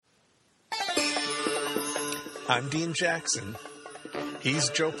I'm Dean Jackson. He's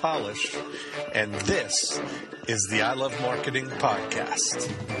Joe Polish. And this is the I Love Marketing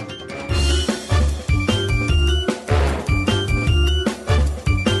Podcast.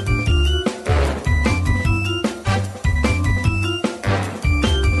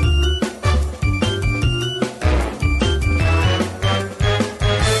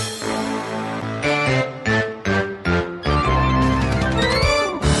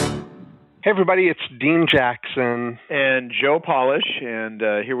 Hey everybody, it's Dean Jackson and Joe Polish, and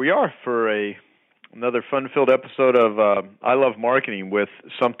here we are for another fun-filled episode of I Love Marketing with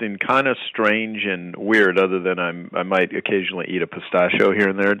something kind of strange and weird, other than I might occasionally eat a pistachio here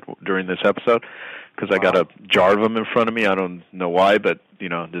and there during this episode, because I got a jar of them in front of me. I don't know why, but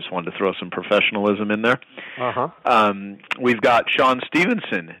just wanted to throw some professionalism in there. We've got Sean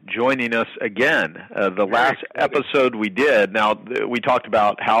Stevenson joining us again. The last episode we did, we talked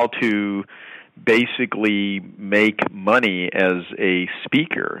about how to basically make money as a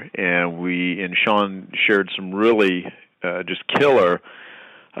speaker, and Sean shared some really just killer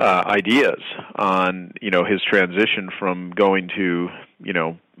ideas on his transition from going to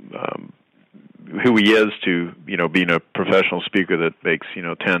who he is to being a professional speaker that makes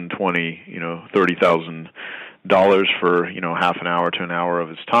 $10, $20, $30,000 for half an hour to an hour of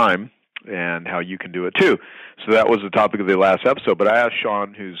his time, and how you can do it too. So that was the topic of the last episode. But I asked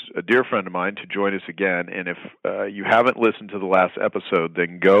Sean, who's a dear friend of mine, to join us again. And if you haven't listened to the last episode,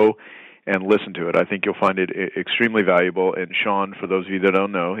 then go and listen to it. I think you'll find it extremely valuable. And Sean, for those of you that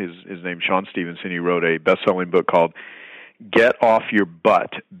don't know, his name's Sean Stevenson. He wrote a best-selling book called Get Off Your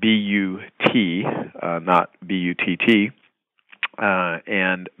Butt, B-U-T, not B-U-T-T.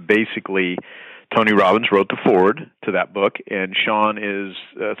 And basically, Tony Robbins wrote the foreword to that book, and Sean is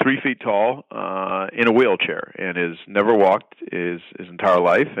 3 feet tall in a wheelchair and has never walked his entire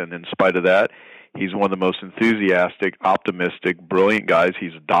life. And in spite of that, he's one of the most enthusiastic, optimistic, brilliant guys.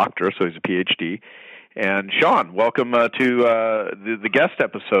 He's a doctor, so he's a PhD. And Sean, welcome to the guest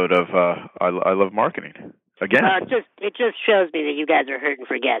episode of I Love Marketing. Again. It just shows me that you guys are hurting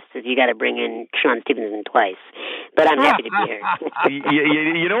for guests, if you got to bring in Sean Stevenson twice. But I'm happy to be here.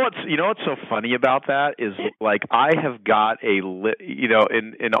 You know what's so funny about that is, like, I have got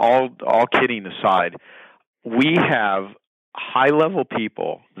in all kidding aside, we have high-level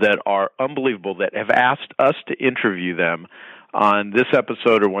people that are unbelievable that have asked us to interview them on this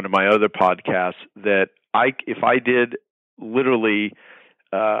episode or one of my other podcasts, that if I did literally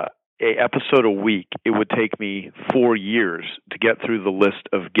a episode a week, it would take me 4 years to get through the list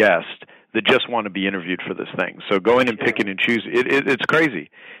of guests that just want to be interviewed for this thing. So going and picking and choosing, it's crazy.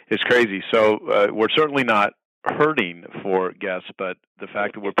 It's crazy. So we're certainly not hurting for guests, but the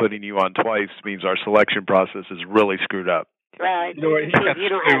fact that we're putting you on twice means our selection process is really screwed up. Well, you don't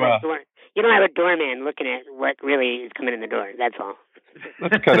have a doorman looking at what really is coming in the door. That's all.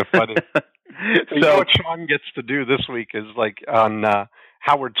 That's kind of funny. So what Sean gets to do this week is, like, on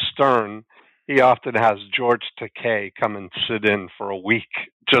Howard Stern, he often has George Takei come and sit in for a week,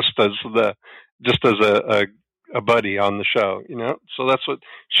 just as a buddy on the show, So that's what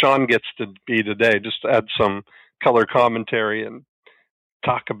Sean gets to be today, just to add some color commentary and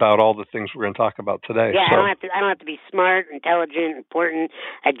talk about all the things we're going to talk about today. Yeah, so. I don't have to be smart, intelligent, important.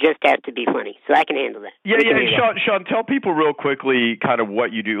 I just have to be funny, so I can handle that. Yeah. Sean, tell people real quickly kind of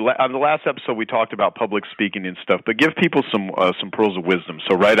what you do. On the last episode, we talked about public speaking and stuff, but give people some pearls of wisdom.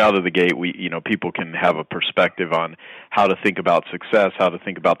 So right out of the gate, people can have a perspective on how to think about success, how to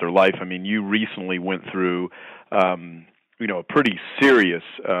think about their life. I mean, you recently went through, a pretty serious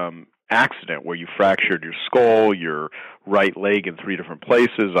accident where you fractured your skull, your right leg in 3 different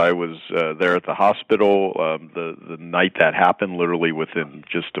places. I was there at the hospital the night that happened, literally within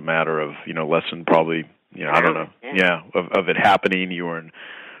just a matter of less than probably of it happening. You were in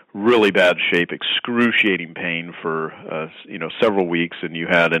really bad shape, excruciating pain for several weeks, and you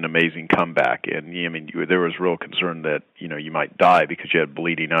had an amazing comeback. And there was real concern that you might die because you had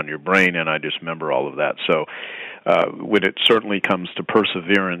bleeding on your brain, and I just remember all of that. So when it certainly comes to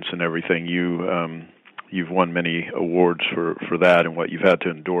perseverance and everything, you've won many awards for that and what you've had to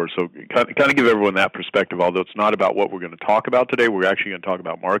endure. So kind of give everyone that perspective. Although it's not about what we're going to talk about today, we're actually going to talk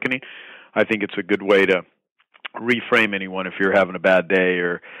about marketing. I think it's a good way to reframe anyone if you're having a bad day,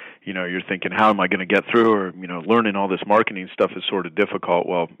 or you're thinking, how am I going to get through, or learning all this marketing stuff is sort of difficult.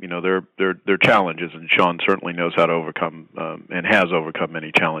 Well, they're challenges, and Sean certainly knows how to overcome and has overcome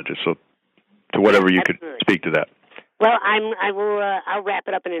many challenges. So to whatever you could speak to that. Well, I'll wrap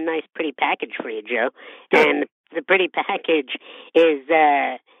it up in a nice, pretty package for you, Joe. Good. And the pretty package is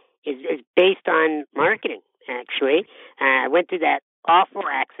based on marketing. Actually, I went through that awful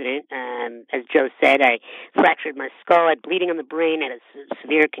accident. As Joe said, I fractured my skull, I had bleeding on the brain, had a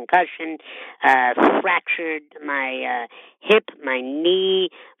severe concussion, fractured my hip, my knee,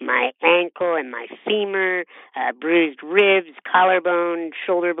 my ankle, and my femur, bruised ribs, collarbone,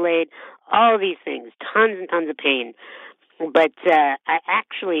 shoulder blade, all of these things, tons and tons of pain. But I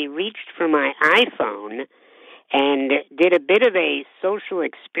actually reached for my iPhone and did a bit of a social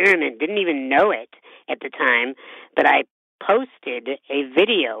experiment, didn't even know it at the time, but I posted a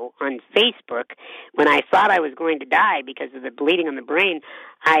video on Facebook when I thought I was going to die because of the bleeding on the brain.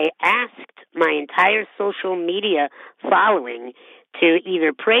 I asked my entire social media following to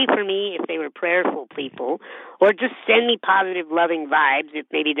either pray for me if they were prayerful people, or just send me positive, loving vibes if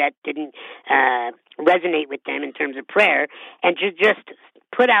maybe that didn't resonate with them in terms of prayer, and just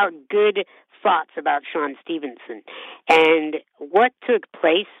put out good thoughts about Sean Stephenson. And what took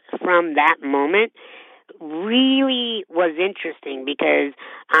place from that moment really was interesting, because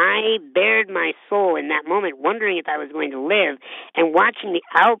I bared my soul in that moment, wondering if I was going to live, and watching the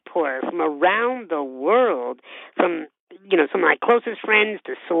outpour from around the world, from some of my closest friends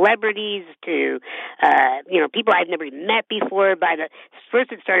to celebrities to people I've never met before.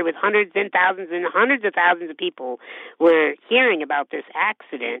 First it started with hundreds and hundreds of thousands of people were hearing about this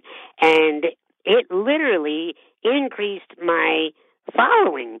accident, and it literally increased my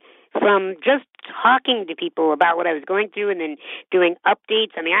following from just talking to people about what I was going through and then doing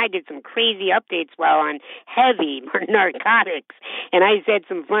updates. I mean, I did some crazy updates while on heavy narcotics, and I said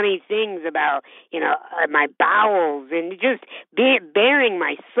some funny things about, my bowels, and just bearing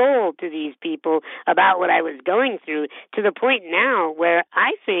my soul to these people about what I was going through, to the point now where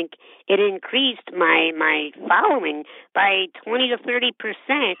I think it increased my following by 20 to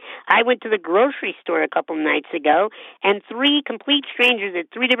 30%. I went to the grocery store a couple nights ago, and 3 complete strangers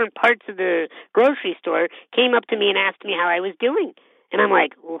at 3 different parts of the grocery store came up to me and asked me how I was doing. And I'm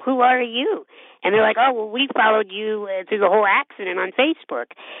like, well, who are you? And they're like, oh, well, we followed you through the whole accident on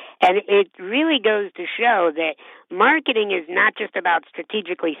Facebook. And it really goes to show that marketing is not just about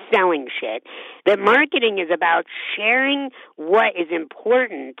strategically selling shit, that marketing is about sharing what is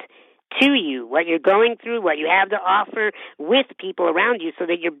important to you, what you're going through, what you have to offer with people around you, so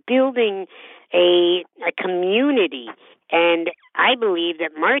that you're building a community. And I believe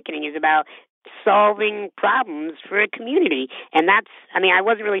that marketing is about solving problems for a community. And I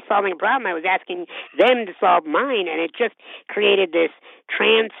wasn't really solving a problem. I was asking them to solve mine. And it just created this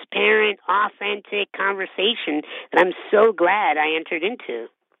transparent, authentic conversation that I'm so glad I entered into.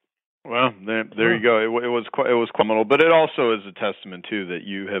 Well, there you go. It was quite phenomenal, but it also is a testament too that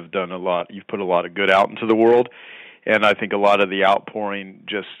you have done a lot. You've put a lot of good out into the world, and I think a lot of the outpouring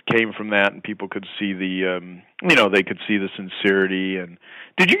just came from that, and people could see they could see the sincerity. And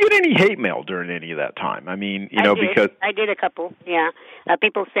did you get any hate mail during any of that time? I mean, because I did a couple, yeah.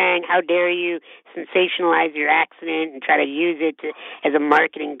 People saying, "How dare you sensationalize your accident and try to use it as a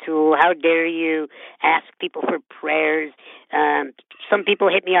marketing tool? How dare you ask people for prayers?" Some people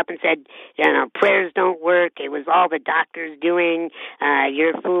hit me up and said, prayers don't work. It was all the doctors doing.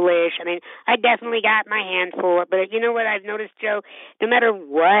 You're foolish. I mean, I definitely got my hands full. But you know what I've noticed, Joe? No matter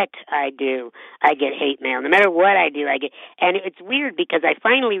what I do, I get hate mail. No matter what I do, I get. And it's weird because I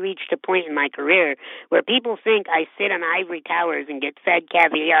finally reached a point in my career where people think I sit on ivory towers and get fed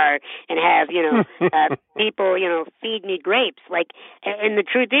caviar and have, people, feed me grapes. And the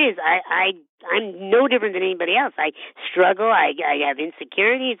truth is, I'm no different than anybody else. I struggle. I have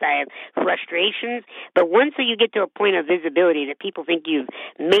insecurities. I have frustrations. But once you get to a point of visibility that people think you've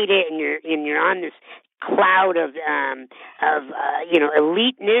made it and you're on this cloud of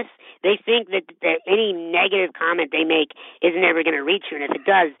eliteness, they think that any negative comment they make isn't ever going to reach you. And if it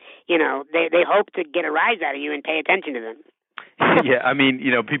does, they hope to get a rise out of you and pay attention to them. Yeah, I mean,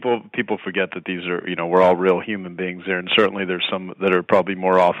 people forget that these are, we're all real human beings there, and certainly there's some that are probably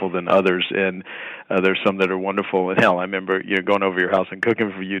more awful than others, and there's some that are wonderful. And hell, I remember going over your house and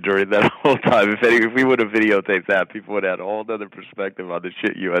cooking for you during that whole time. If we would have videotaped that, people would have had a whole other perspective on the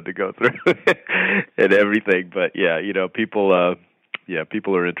shit you had to go through and everything. But yeah, people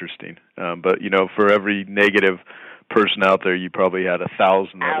are interesting. But for every negative person out there, you probably had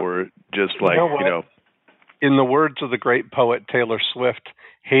 1,000 that were just like, In the words of the great poet Taylor Swift,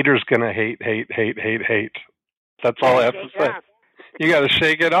 haters gonna hate. That's all I have to say. You got to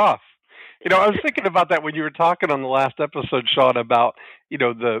shake it off. I was thinking about that when you were talking on the last episode, Sean, about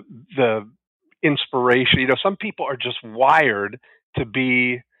the inspiration. Some people are just wired to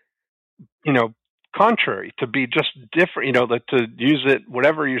be, contrary, to be just different. To use it,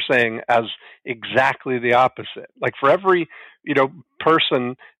 whatever you're saying, as exactly the opposite. Like for every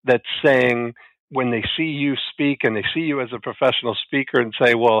person that's saying, when they see you speak and they see you as a professional speaker and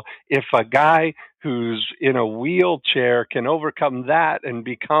say, well, if a guy who's in a wheelchair can overcome that and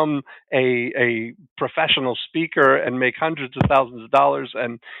become a professional speaker and make hundreds of thousands of dollars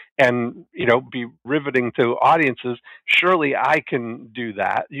and be riveting to audiences, surely I can do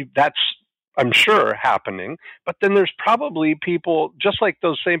that. That's, I'm sure, happening. But then there's probably people, just like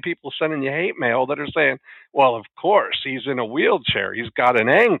those same people sending you hate mail, that are saying, well, of course, he's in a wheelchair. He's got an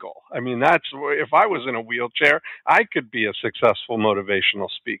angle. I mean, that's, if I was in a wheelchair, I could be a successful motivational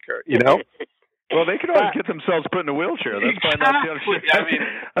speaker, Well, they could always get themselves put in a wheelchair. That's exactly.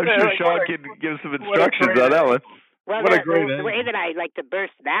 I'm sure Sean can give some instructions on that one. Well, the way that I like to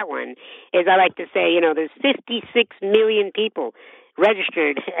burst that one is I like to say, there's 56 million people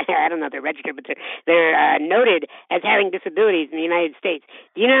registered. I don't know if they're registered, but they're noted as having disabilities in the United States.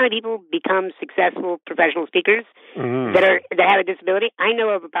 Do you know how many people become successful professional speakers that have a disability? I know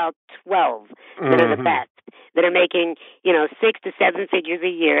of about 12 that are the best, that are making 6 to 7 figures a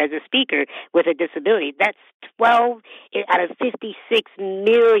year as a speaker with a disability. That's 12 out of 56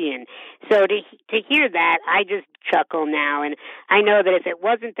 million. So to hear that, I just chuckle now, and I know that if it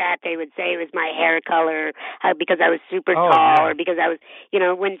wasn't that, they would say it was my hair color, because I was super tall, or because I was,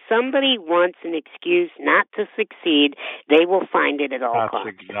 when somebody wants an excuse not to succeed, they will find it at all costs.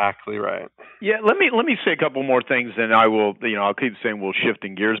 That's exactly right. Yeah, let me say a couple more things, and I will, I'll keep saying we'll shift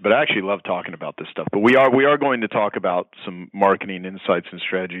in gears, but I actually love talking about this stuff. But we are going to talk about some marketing insights and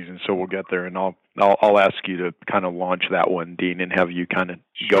strategies, and so we'll get there, and I'll ask you to kind of launch that one, Dean, and have you kind of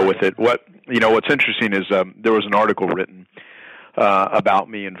go with it. What's interesting is there was an article written about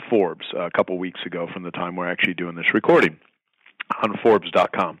me in Forbes a couple weeks ago from the time we're actually doing this recording on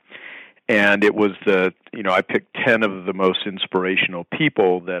Forbes.com. And it was I picked 10 of the most inspirational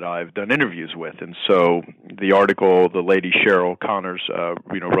people that I've done interviews with. And so the article, the lady Cheryl Connors,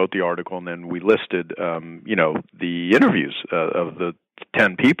 wrote the article, and then we listed, the interviews of the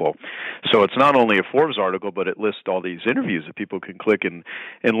 10 people. So it's not only a Forbes article, but it lists all these interviews that people can click and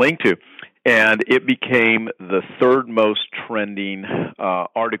link to. And it became the third most trending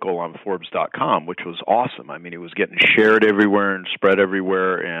article on Forbes.com, which was awesome. I mean, it was getting shared everywhere and spread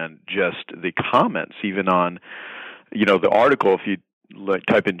everywhere, and just the comments, even on, the article, if you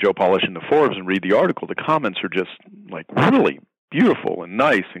type in Joe Polish into Forbes and read the article, the comments are just like really beautiful and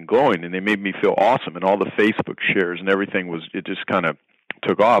nice and glowing, and they made me feel awesome. And all the Facebook shares and everything it just kind of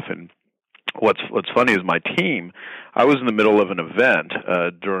took off. And what's funny is my team, I was in the middle of an event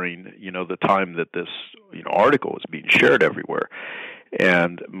during the time that this article was being shared everywhere,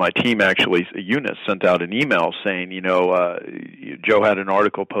 and my team actually, Eunice, sent out an email saying, Joe had an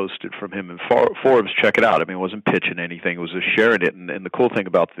article posted from him in Forbes, check it out. I mean, it wasn't pitching anything, it was just sharing it. And the cool thing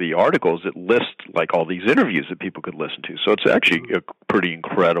about the article is it lists like all these interviews that people could listen to. So it's actually a pretty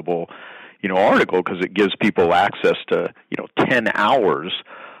incredible article, because it gives people access to 10 hours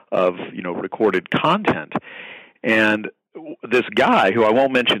of recorded content. And this guy, who I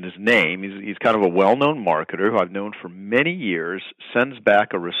won't mention his name, he's kind of a well-known marketer who I've known for many years, sends back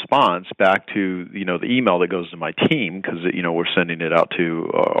a response back to the email that goes to my team, because we're sending it out to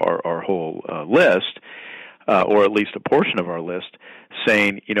our whole list, or at least a portion of our list,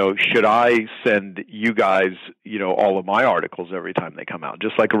 saying, should I send you guys, all of my articles every time they come out,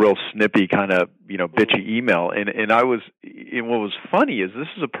 just like a real snippy kind of, bitchy email. And what was funny is this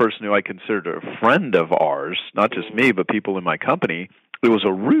is a person who I considered a friend of ours, not just me, but people in my company. It was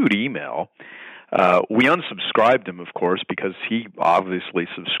a rude email. We unsubscribed him, of course, because he obviously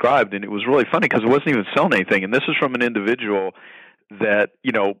subscribed, and it was really funny because it wasn't even selling anything. And this is from an individual that,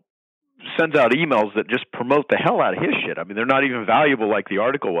 sends out emails that just promote the hell out of his shit. I mean, they're not even valuable like the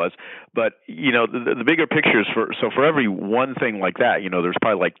article was, but the bigger picture is for every one thing like that, there's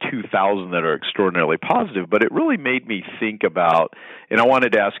probably like 2,000 that are extraordinarily positive. But it really made me think about, and I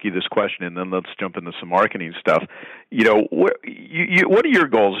wanted to ask you this question, and then let's jump into some marketing stuff. What are your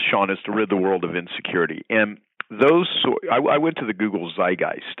goals, Sean, is to rid the world of insecurity? And I went to the Google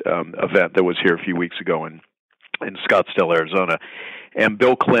Zeitgeist event that was here a few weeks ago in Scottsdale, Arizona. And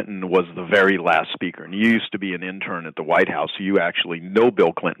Bill Clinton was the very last speaker. And you used to be an intern at the White House, so you actually know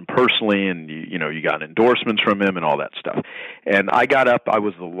Bill Clinton personally, and you got endorsements from him and all that stuff. And I got up, I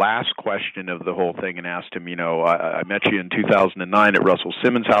was the last question of the whole thing, and asked him, I met you in 2009 at Russell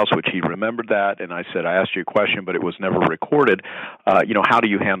Simmons' house, which he remembered that, and I said, I asked you a question, but it was never recorded. How do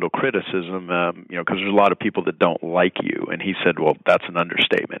you handle criticism? Because there's a lot of people that don't like you. And he said, well, that's an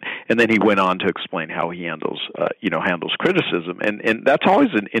understatement. And then he went on to explain how he handles criticism. And that's always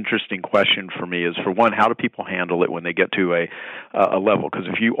an interesting question for me, is, for one, how do people handle it when they get to a level? Because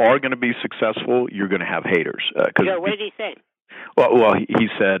if you are going to be successful, you're going to have haters. Joe, what did he say? Well, he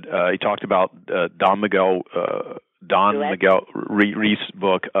said he talked about Don Miguel Ruiz's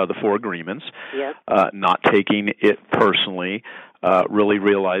book, The Four Agreements. Yep. Not taking it personally, really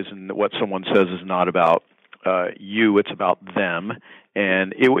realizing that what someone says is not about you, it's about them.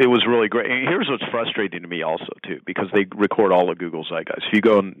 And it was really great. And here's what's frustrating to me also, too, because they record all of Google Zeitgeist. If you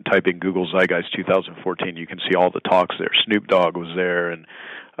go and type in Google Zeitgeist 2014, you can see all the talks there. Snoop Dogg was there, and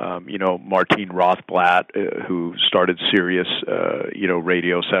Martine Rothblatt, who started Sirius,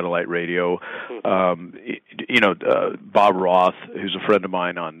 radio, satellite radio. Bob Roth, who's a friend of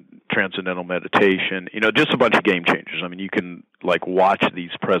mine on Transcendental Meditation. Just a bunch of game changers. I mean, you can watch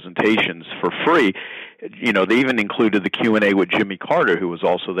these presentations for free. They even included the Q&A with Jimmy Carter, who was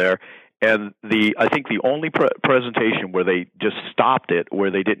also there. And I think the only presentation where they just stopped it, where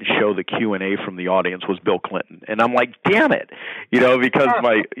they didn't show the Q&A from the audience, was Bill Clinton. And I'm like, damn it, because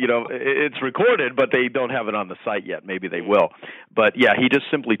it's recorded, but they don't have it on the site yet. Maybe they will. But yeah, he just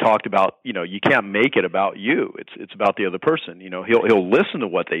simply talked about, you can't make it about you. It's about the other person. He'll listen to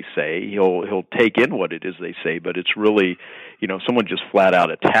what they say. He'll take in what it is they say, but it's really, someone just flat out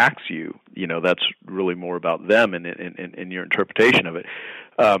attacks you. That's really more about them and your interpretation of it.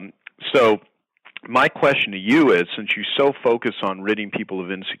 So my question to you is, since you so focus on ridding people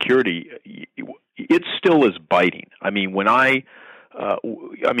of insecurity, it still is biting. I mean, me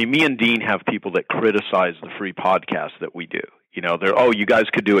and Dean have people that criticize the free podcast that we do. They're, you guys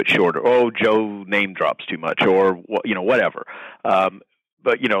could do it shorter. Oh, Joe name drops too much, or whatever.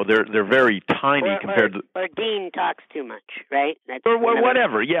 But they're very tiny compared to. Or Dean talks too much, right? That's or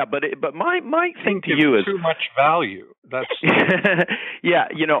whatever, yeah. But my thing to you is too much value. That's yeah.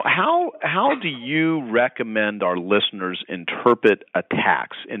 How do you recommend our listeners interpret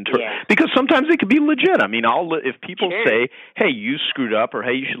attacks? Because sometimes they could be legit. I mean, if people say, "Hey, you screwed up," or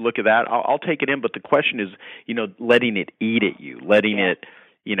 "Hey, you should look at that," I'll take it in. But the question is, letting it eat at you, letting it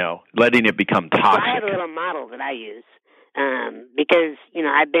become toxic. Well, I have a little model that I use. Because,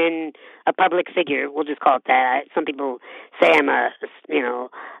 I've been a public figure, we'll just call it that. Some people say I'm an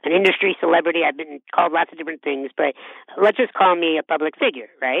industry celebrity. I've been called lots of different things, but let's just call me a public figure,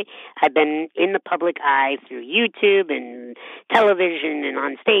 right? I've been in the public eye through YouTube and television and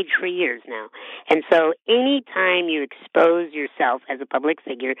on stage for years now. And so anytime you expose yourself as a public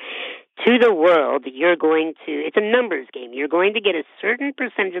figure to the world, it's a numbers game. You're going to get a certain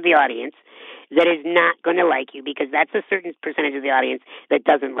percentage of the audience that is not going to like you, because that's a certain percentage of the audience that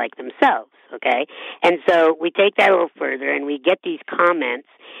doesn't like themselves, okay? And so we take that a little further, and we get these comments.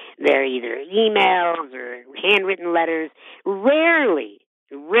 They're either emails or handwritten letters. Rarely,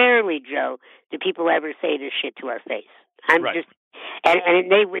 Joe, do people ever say this shit to our face. And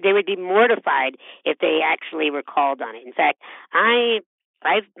they would be mortified if they actually were called on it. In fact,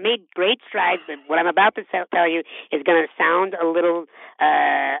 I've made great strides, but what I'm about to tell you is going to sound a little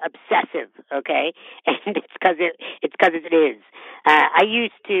obsessive, okay? And it's because it is. I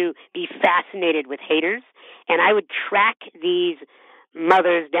used to be fascinated with haters, and I would track these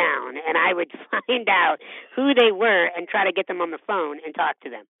mothers down, and I would find out who they were and try to get them on the phone and talk to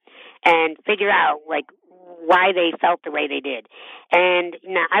them and figure out, why they felt the way they did. And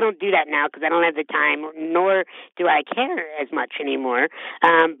now I don't do that now because I don't have the time, nor do I care as much anymore.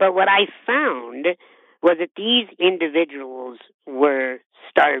 But what I found was that these individuals were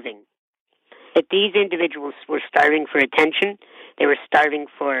starving. That these individuals were starving for attention. They were starving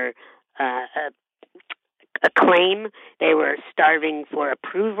for acclaim. They were starving for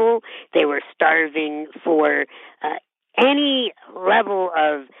approval. They were starving for any level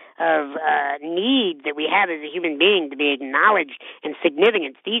of need that we have as a human being to be acknowledged and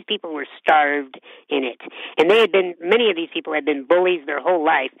significance. These people were starved in it. And many of these people had been bullies their whole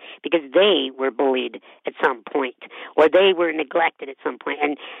life because they were bullied at some point, or they were neglected at some point.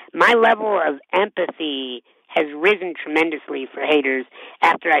 And my level of empathy has risen tremendously for haters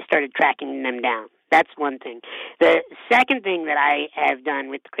after I started tracking them down. That's one thing. The second thing that I have done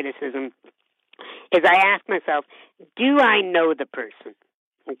with criticism is I ask myself, do I know the person?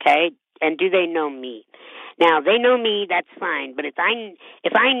 Okay? And do they know me? Now, they know me, that's fine, but if I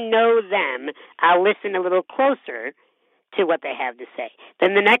know them, I'll listen a little closer to what they have to say.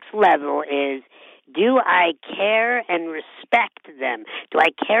 Then the next level is, do I care and respect them? Do I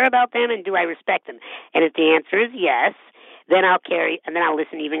care about them and do I respect them? And if the answer is yes, then I'll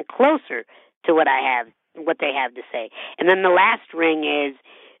listen even closer to what they have to say. And then the last ring is,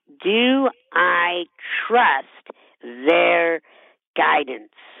 do I trust their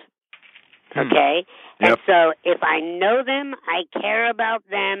guidance? Okay? Yep. And so if I know them, I care about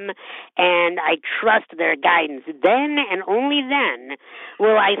them, and I trust their guidance, then and only then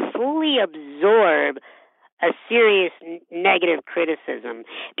will I fully absorb a serious negative criticism,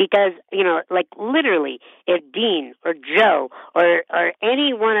 because, you know, like literally, if Dean or Joe or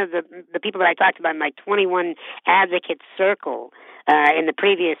any one of the people that I talked about in my 21 advocate circle in the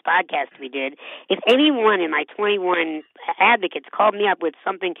previous podcast we did, if anyone in my 21 advocates called me up with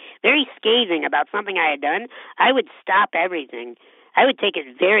something very scathing about something I had done, I would stop everything. I would take it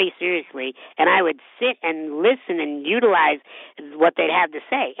very seriously, and I would sit and listen and utilize what they'd have to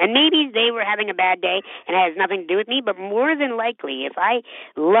say. And maybe they were having a bad day and it has nothing to do with me, but more than likely, if I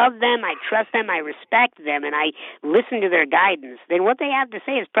love them, I trust them, I respect them, and I listen to their guidance, then what they have to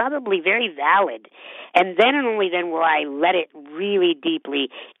say is probably very valid. And then and only then will I let it really deeply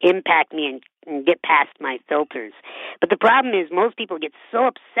impact me and get past my filters. But the problem is most people get so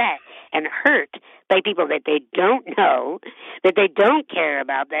upset and hurt by people that they don't know, that they don't care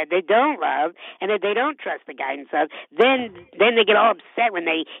about, that they don't love, and that they don't trust the guidance of. Then they get all upset when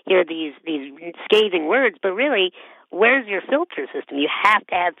they hear these scathing words. But really, where's your filter system? You have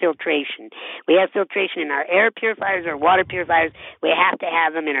to have filtration. We have filtration in our air purifiers, our water purifiers. We have to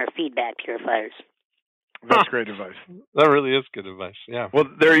have them in our feedback purifiers. That's great advice. That really is good advice. Yeah. Well,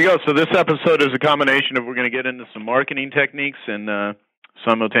 there you go. So this episode is a combination of, we're going to get into some marketing techniques and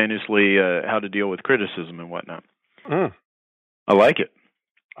simultaneously how to deal with criticism and whatnot. I like it.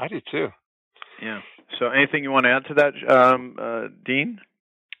 I do too. Yeah. So anything you want to add to that, Dean?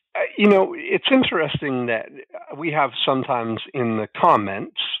 You know, it's interesting that we have sometimes in the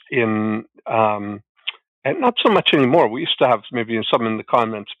comments and not so much anymore. We used to have maybe some in the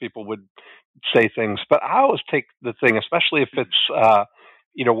comments people would say things, but I always take the thing, especially if it's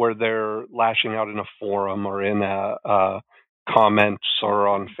you know, where they're lashing out in a forum or in a comments or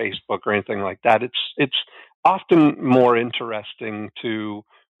on Facebook or anything like that. It's often more interesting to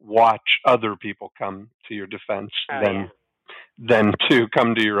watch other people come to your defense than to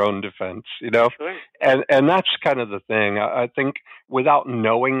come to your own defense, you know? Sure. And that's kind of the thing. I think without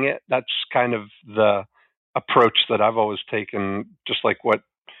knowing it, that's kind of the approach that I've always taken, just like what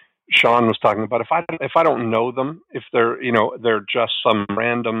Sean was talking about. If I don't know them, if they're, you know, they're just some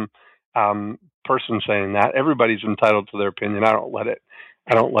random person saying that, everybody's entitled to their opinion. I don't let it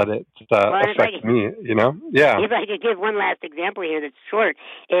affect me, you know? Yeah. If I could give one last example here that's short,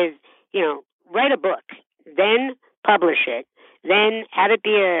 is, you know, write a book, then publish it, then have it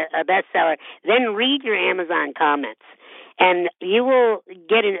be a bestseller, then read your Amazon comments, and you will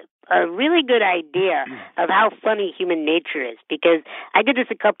get a really good idea of how funny human nature is. Because I did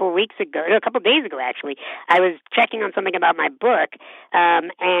this a couple days ago, actually. I was checking on something about my book,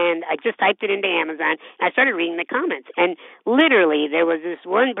 and I just typed it into Amazon, and I started reading the comments. And literally, there was this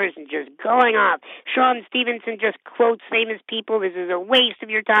one person just going off. Sean Stevenson just quotes famous people. This is a waste of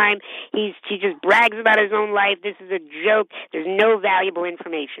your time. He just brags about his own life. This is a joke. There's no valuable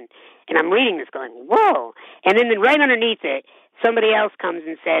information. And I'm reading this going, whoa. And then right underneath it, somebody else comes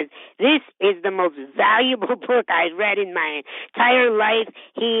and says, this is the most valuable book I've read in my entire life.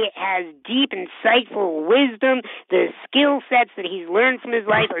 He has deep, insightful wisdom. The skill sets that he's learned from his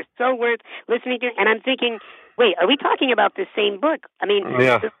life are so worth listening to. And I'm thinking, wait, are we talking about the same book? I mean,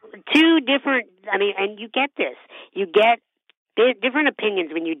 two different, and you get this. You get different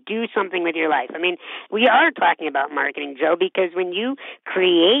opinions when you do something with your life. I mean, we are talking about marketing, Joe, because when you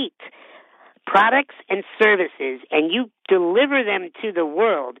create products and services and you deliver them to the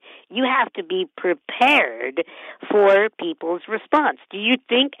world, you have to be prepared for people's response. Do you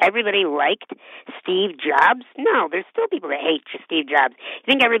think everybody liked Steve Jobs? No, there's still people that hate Steve Jobs. You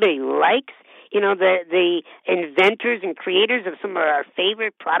think everybody likes, you know, the inventors and creators of some of our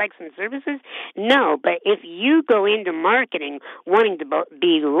favorite products and services? No, but if you go into marketing wanting to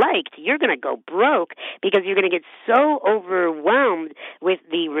be liked, you're going to go broke, because you're going to get so overwhelmed with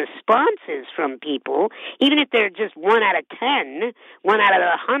the responses from people, even if they're just 1 out of 10, 1 out of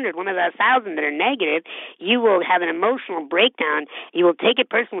 100, 1 out of 1,000 that are negative. You will have an emotional breakdown. You will take it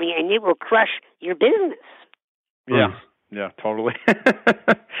personally, and it will crush your business. Yeah, totally.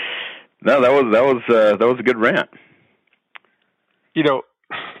 No, that was a good rant. You know,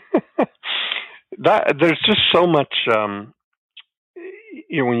 that there's just so much.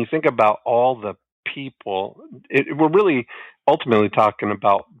 You know, when you think about all the people, we're really ultimately talking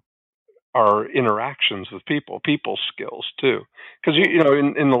about our interactions with people skills too. Because you know,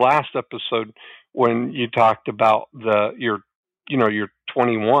 in the last episode when you talked about your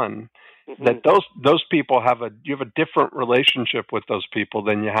 21. That those people you have a different relationship with those people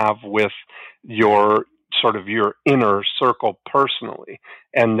than you have with your sort of your inner circle personally,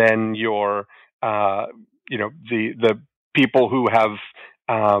 and then your the people who have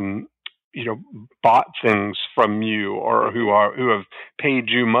bought things from you or who have paid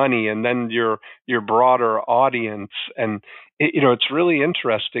you money, and then your broader audience. And it's really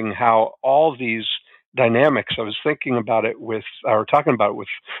interesting how all these dynamics. I was thinking about it talking about it with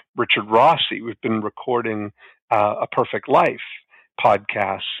Richard Rossi. We've been recording A Perfect Life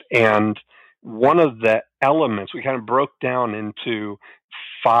podcast, and one of the elements we kind of broke down into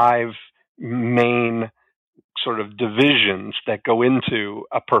 5 main sort of divisions that go into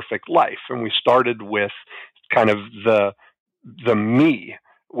a perfect life. And we started with kind of the me,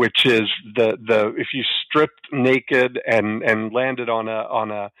 which is the if you stripped naked and landed on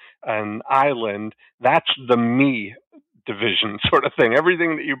an island, that's the me division sort of thing.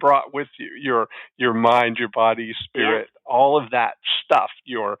 Everything that you brought with you, your mind, your body, spirit, all of that stuff,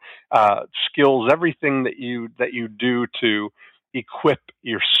 your skills, everything that you do to equip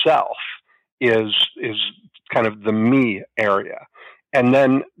yourself is kind of the me area. And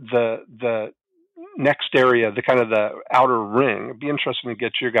then the next area, the kind of the outer ring. It'd be interesting to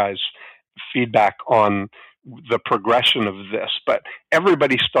get your guys' feedback on the progression of this, but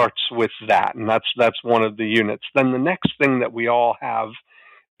everybody starts with that, and that's one of the units. Then the next thing that we all have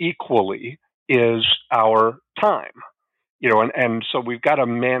equally is our time. And so we've got to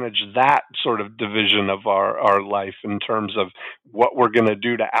manage that sort of division of our life in terms of what we're going to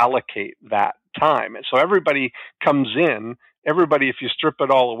do to allocate that time. And so everybody comes in, if you strip it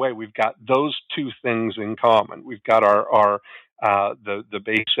all away, we've got those 2 things in common. We've got the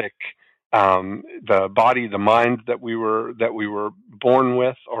basic, the body, the mind that we were born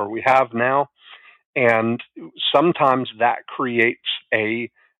with, or we have now. And sometimes that creates a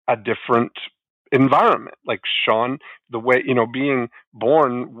different environment. Like Sean, the way, being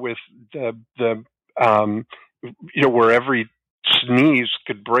born with where every sneeze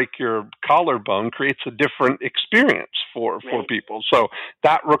could break your collarbone creates a different experience for people. So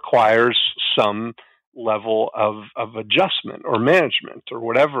that requires some level of adjustment or management or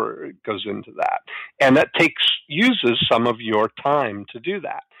whatever goes into that. And that uses some of your time to do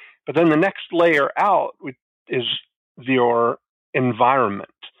that. But then the next layer out is your environment.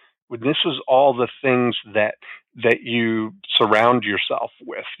 This is all the things that you surround yourself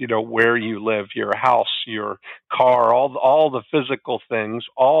with, where you live, your house, your car, all the physical things,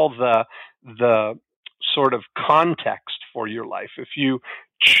 all the sort of context for your life. If you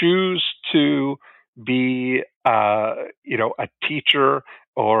choose to be, a teacher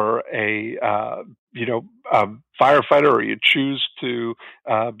or a firefighter, or you choose to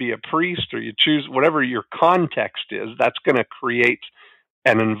be a priest, or you choose whatever your context is, that's going to create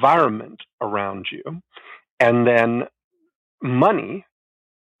an environment around you. And then money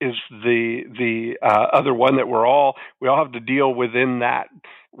is the other one that we all have to deal within that.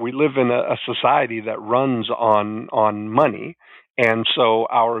 We live in a society that runs on money. And so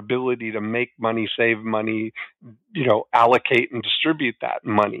our ability to make money, save money, allocate and distribute that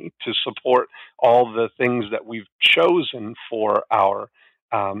money to support all the things that we've chosen for our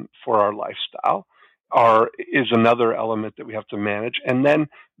lifestyle is another element that we have to manage. And then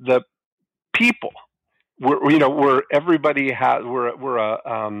the people, we're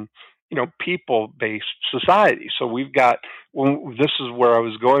a people-based society. So we've got, this is where I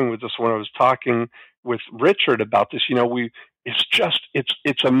was going with this when I was talking with Richard about this.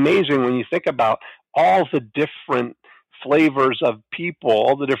 It's amazing when you think about all the different flavors of people,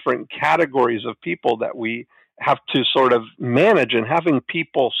 all the different categories of people that we have to sort of manage, and having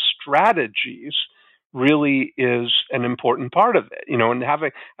people strategies really is an important part of it, and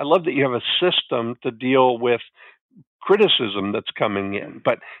I love that you have a system to deal with criticism that's coming in,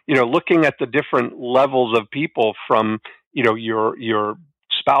 but, looking at the different levels of people from, your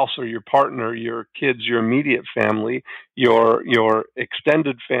spouse or your partner, your kids, your immediate family, your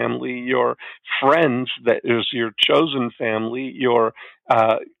extended family, your friends, that is your chosen family, your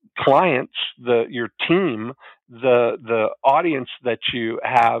clients, your team, the audience that you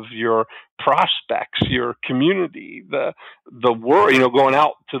have, your prospects, your community, the world, going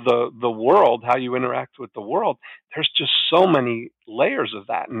out to the world, how you interact with the world. There's just so many layers of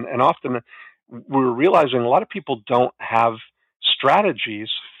that. And often we're realizing a lot of people don't have strategies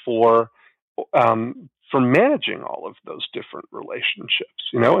for managing all of those different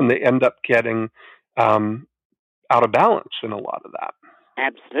relationships, and they end up getting out of balance in a lot of that.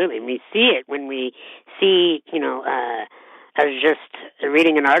 Absolutely. We see it when we see, I was just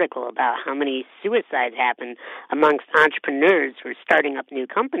reading an article about how many suicides happen amongst entrepreneurs who are starting up new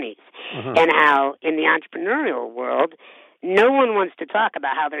companies, and how in the entrepreneurial world, no one wants to talk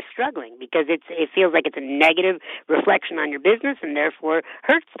about how they're struggling because it feels like it's a negative reflection on your business and therefore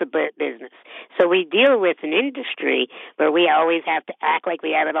hurts the business. So we deal with an industry where we always have to act like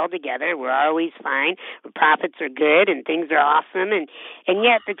we have it all together. We're always fine. Profits are good and things are awesome. And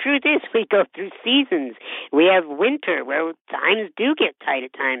yet the truth is we go through seasons. We have winter where times do get tight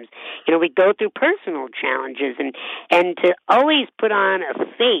at times. You know, we go through personal challenges and to always put on a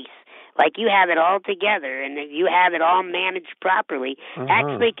face like you have it all together and that you have it all managed properly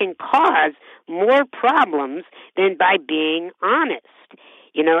actually can cause more problems than by being honest.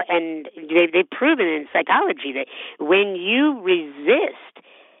 You know, and they've proven in psychology that when you resist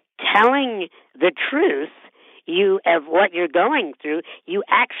telling the truth of what you're going through, you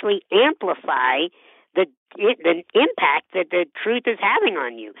actually amplify the impact that the truth is having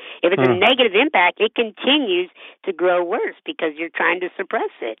on you. If it's a negative impact, it continues to grow worse because you're trying to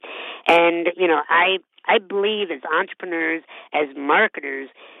suppress it. And, you know, I believe as entrepreneurs, as marketers,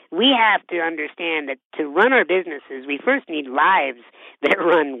 we have to understand that to run our businesses, we first need lives that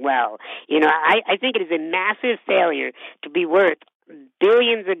run well. You know, I think it is a massive failure to be worth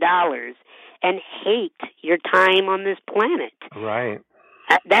billions of dollars and hate your time on this planet. Right.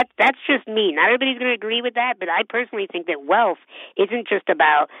 That's just me. Not everybody's going to agree with that, but I personally think that wealth isn't just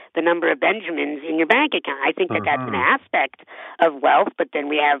about the number of Benjamins in your bank account. I think that that's an aspect of wealth, but then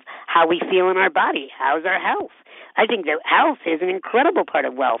we have how we feel in our body. How's our health? I think that health is an incredible part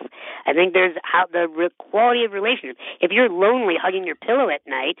of wealth. I think there's the quality of relationships. If you're lonely hugging your pillow at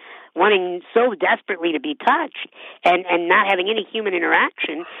night, wanting so desperately to be touched and not having any human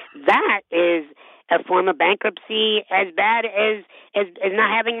interaction, that is a form of bankruptcy as bad as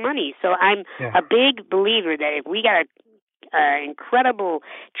not having money. So I'm a big believer that if we got an incredible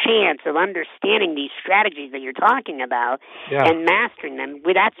chance of understanding these strategies that you're talking about and mastering them,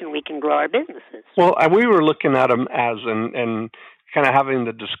 that's when we can grow our businesses. Well, we were looking at them as and kind of having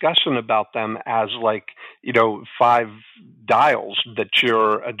the discussion about them as like, you know, 5 dials that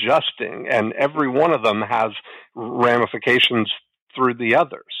you're adjusting, and every one of them has ramifications through the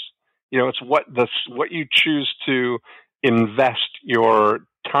others. You know, it's what you choose to invest your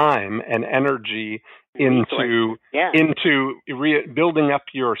time and energy into building up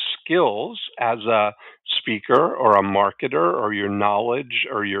your skills as a speaker or a marketer, or your knowledge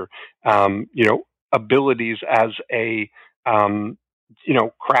or your abilities as a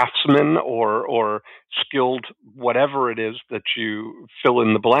craftsman or skilled, whatever it is that you fill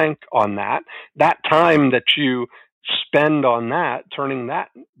in the blank on that time that you spend on that, turning that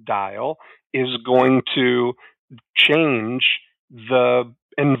dial, is going to change the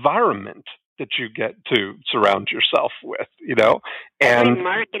environment that you get to surround yourself with, you know. And every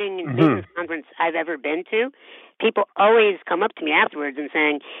marketing and business conference I've ever been to, people always come up to me afterwards and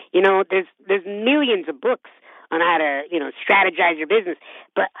saying, you know, there's millions of books on how to, you know, strategize your business,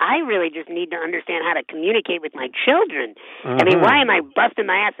 but I really just need to understand how to communicate with my children. I mean, why am I busting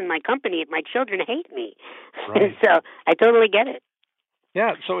my ass in my company if my children hate me? Right. So I totally get it.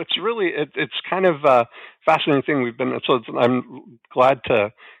 Yeah, so it's really it's kind of a fascinating thing. I'm glad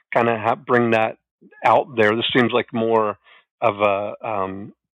to kind of bring that out there. This seems like more of a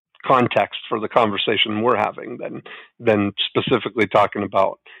context for the conversation we're having than specifically talking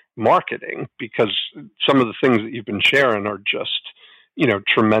about marketing, because some of the things that you've been sharing are just, you know,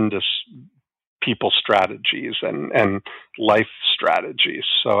 tremendous people strategies and life strategies.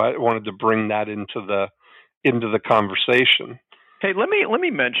 So I wanted to bring that into the conversation. Hey, let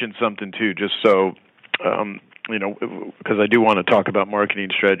me mention something too, just so you know, because I do want to talk about marketing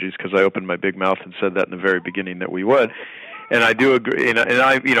strategies, because I opened my big mouth and said that in the very beginning that we would, and I do agree. And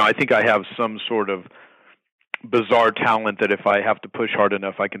I think I have some sort of bizarre talent that if I have to push hard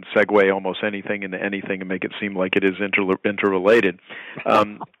enough, I can segue almost anything into anything and make it seem like it is interrelated.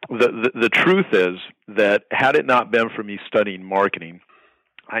 The truth is that had it not been for me studying marketing,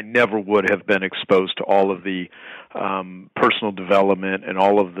 I never would have been exposed to all of the personal development and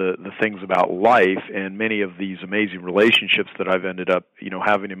all of the things about life and many of these amazing relationships that I've ended up, you know,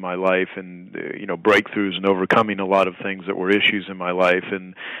 having in my life, and you know, breakthroughs and overcoming a lot of things that were issues in my life,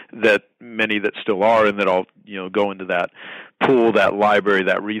 and that many that still are, and that I'll, you know, go into that pool, that library,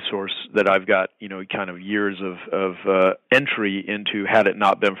 that resource that I've got, you know, kind of years of entry into, had it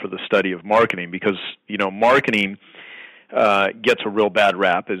not been for the study of marketing. Because, you know, marketing gets a real bad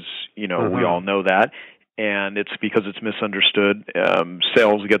rap, as you know, we all know that, and it's because it's misunderstood.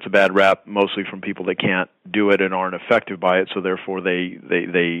 Sales gets a bad rap mostly from people that can't do it and aren't effective by it, so therefore they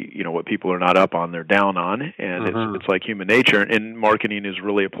you know, what people are not up on, they're down on, and it's like human nature. And marketing is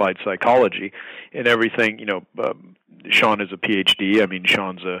really applied psychology, and everything, you know, Sean is a PhD. I mean,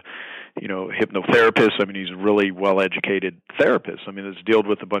 Sean's a hypnotherapist. I mean, he's a really well-educated therapist. I mean, he's dealt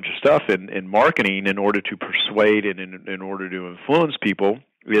with a bunch of stuff in marketing in order to persuade and in order to influence people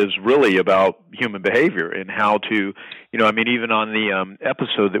is really about human behavior and how to, even on the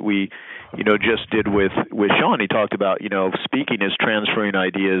episode that we, just did with Sean, he talked about, speaking is transferring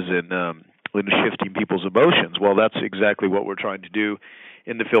ideas and shifting people's emotions. Well, that's exactly what we're trying to do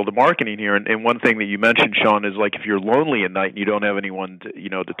in the field of marketing here. And one thing that you mentioned, Sean, is like if you're lonely at night and you don't have anyone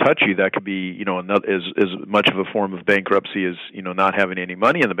to touch you, that could be, as much of a form of bankruptcy as, not having any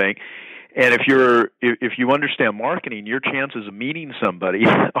money in the bank. And if you understand marketing, your chances of meeting somebody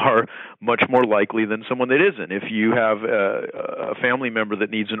are much more likely than someone that isn't. If you have a family member that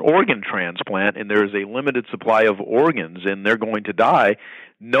needs an organ transplant and there is a limited supply of organs and they're going to die,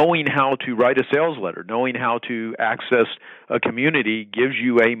 knowing how to write a sales letter, knowing how to access a community gives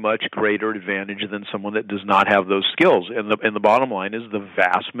you a much greater advantage than someone that does not have those skills. And the bottom line is the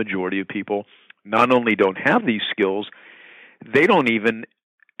vast majority of people not only don't have these skills, they don't even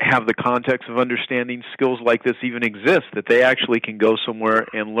have the context of understanding skills like this even exist, that they actually can go somewhere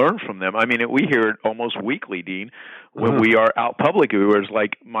and learn from them. I mean, we hear it almost weekly, Dean, when we are out publicly, where it's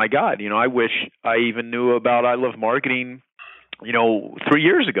like, my God, I wish I even knew about I Love Marketing 3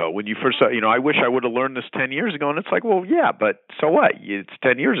 years ago when you first, I wish I would have learned this 10 years ago. And it's like, well, yeah, but so what? It's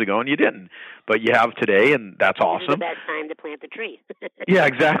 10 years ago and you didn't, but you have today, and that's awesome. It's the best time to plant the tree. Yeah,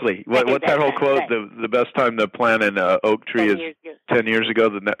 exactly. What's that whole quote? The best time to plant an oak tree is 10 years ago.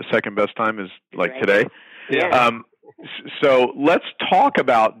 The second best time is like today. Yeah. So let's talk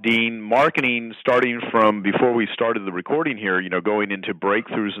about, Dean, marketing starting from before we started the recording here, going into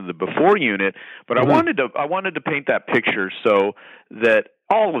breakthroughs in the before unit. But I wanted to paint that picture so that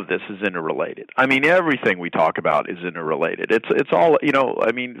all of this is interrelated. I mean, everything we talk about is interrelated. It's all,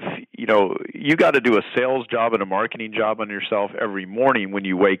 you got to do a sales job and a marketing job on yourself every morning when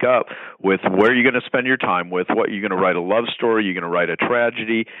you wake up with where you're going to spend your time with, what you're going to write a love story, you're going to write a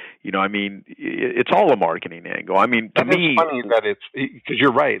tragedy. It's all a marketing angle. I mean, to me, it's funny that because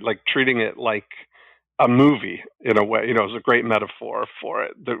you're right, like treating it like a movie in a way, is a great metaphor for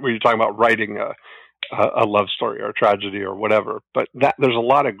it. When you're talking about writing a love story or a tragedy or whatever, but there's a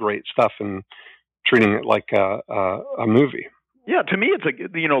lot of great stuff in treating it like a movie. Yeah, to me, it's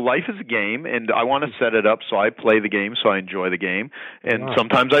life is a game, and I want to set it up so I play the game, so I enjoy the game. And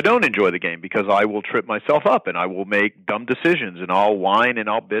sometimes I don't enjoy the game because I will trip myself up and I will make dumb decisions, and I'll whine and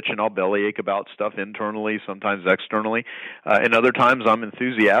I'll bitch and I'll bellyache about stuff internally, sometimes externally. And other times I'm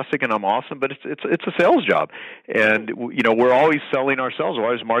enthusiastic and I'm awesome, but it's a sales job, and we're always selling ourselves, we're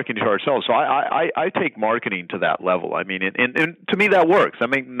always marketing to ourselves. So I take marketing to that level. I mean, and to me that works. That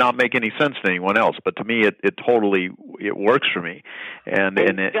may not make any sense to anyone else, but to me it totally works for me. And Bill,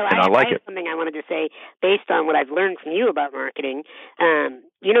 I like it. Something I wanted to say based on what I've learned from you about marketing. In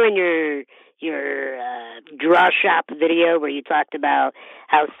your draw shop video where you talked about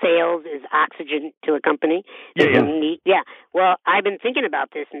how sales is oxygen to a company. Yeah. Well, I've been thinking about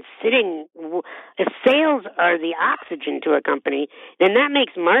this and if sales are the oxygen to a company, then that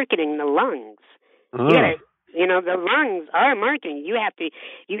makes marketing the lungs. The lungs are marketing.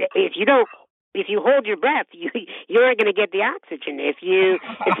 If you hold your breath, you aren't going to get the oxygen. If you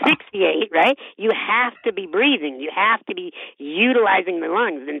asphyxiate, right, you have to be breathing. You have to be utilizing the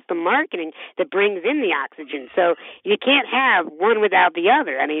lungs. And it's the marketing that brings in the oxygen. So you can't have one without the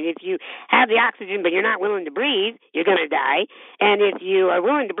other. I mean, if you have the oxygen but you're not willing to breathe, you're going to die. And if you are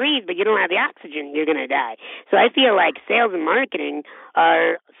willing to breathe but you don't have the oxygen, you're going to die. So I feel like sales and marketing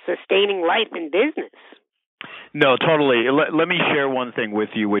are sustaining life in business. No, totally. Let me share one thing with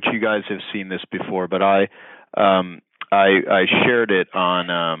you, which you guys have seen this before, but I shared it on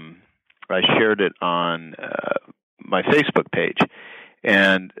my Facebook page,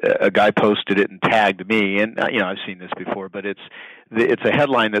 and a guy posted it and tagged me, and I've seen this before, but it's a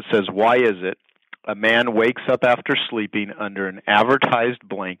headline that says, "Why is it a man wakes up after sleeping under an advertised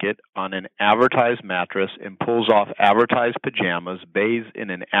blanket on an advertised mattress and pulls off advertised pajamas, bathes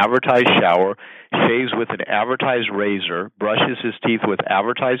in an advertised shower, shaves with an advertised razor, brushes his teeth with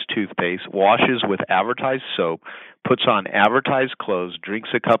advertised toothpaste, washes with advertised soap, puts on advertised clothes, drinks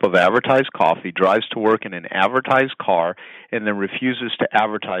a cup of advertised coffee, drives to work in an advertised car, and then refuses to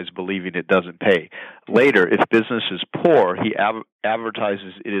advertise, believing it doesn't pay. Later, if business is poor, he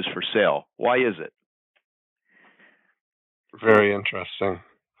advertises it is for sale. Why is it?" Very interesting.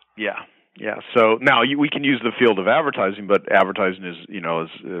 Yeah. So now we can use the field of advertising, but advertising is,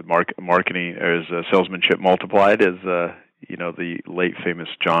 marketing, is salesmanship multiplied, as the late famous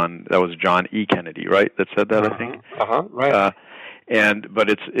John E. Kennedy, right? That said that, I think. Right. But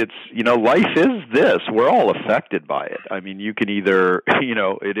it's life is this. We're all affected by it. I mean, you can either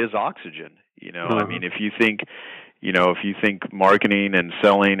it is oxygen. I mean, if you think marketing and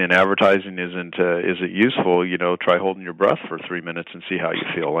selling and advertising isn't useful, try holding your breath for 3 minutes and see how you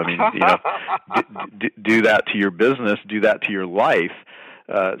feel. I mean, do that to your business, do that to your life.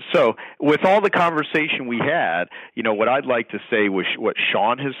 So with all the conversation we had, what I'd like to say was what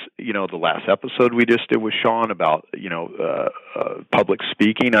Sean has, the last episode we just did with Sean about, public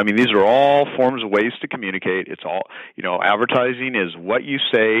speaking. I mean, these are all forms of ways to communicate. It's all, advertising is what you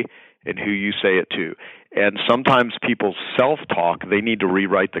say and who you say it to. And sometimes people's self-talk, they need to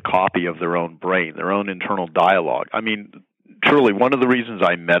rewrite the copy of their own brain, their own internal dialogue. I mean, truly, one of the reasons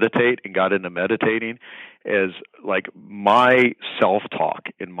I meditate and got into meditating is like my self-talk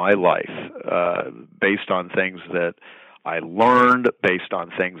in my life, based on things that I learned, based on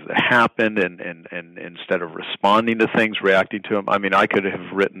things that happened, and instead of responding to things, reacting to them. I mean, I could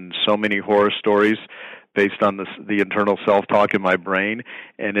have written so many horror stories based on the internal self-talk in my brain,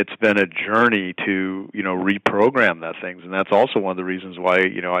 and it's been a journey to, reprogram that things. And that's also one of the reasons why,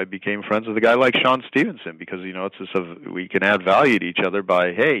 I became friends with a guy like Sean Stevenson, because, it's just we can add value to each other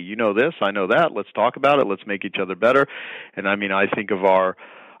by, hey, you know this, I know that, let's talk about it, let's make each other better. And I mean, I think of our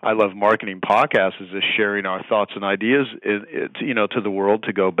I Love Marketing podcast is just sharing our thoughts and ideas, to the world,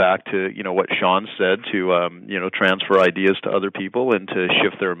 to go back to, what Sean said, to, transfer ideas to other people and to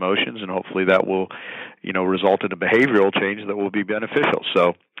shift their emotions. And hopefully that will, result in a behavioral change that will be beneficial.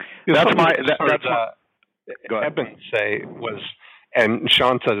 So that's my, go ahead. Eben say was, and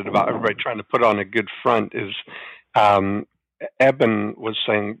Sean said it about everybody trying to put on a good front, is Eben was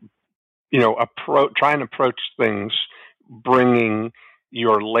saying, try and approach things bringing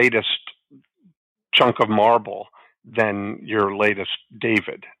your latest chunk of marble than your latest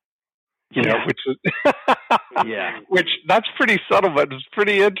David. Which is which that's pretty subtle, but it's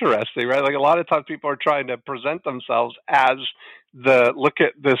pretty interesting, right? Like a lot of times people are trying to present themselves as look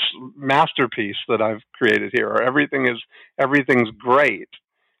at this masterpiece that I've created here, or everything's great.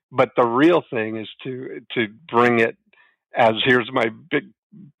 But the real thing is to bring it as, here's my big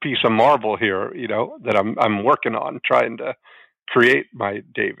piece of marble here, that I'm working on, trying to create my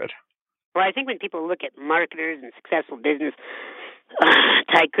David. Well, I think when people look at marketers and successful business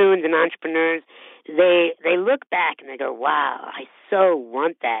tycoons and entrepreneurs, they look back and they go, wow, I so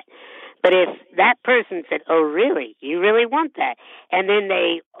want that. But if that person said, oh, really? You really want that? And then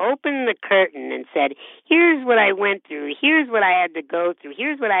they opened the curtain and said, here's what I went through. Here's what I had to go through.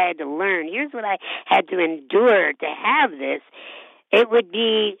 Here's what I had to learn. Here's what I had to endure to have this. It would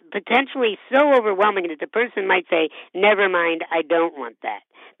be potentially so overwhelming that the person might say, never mind, I don't want that.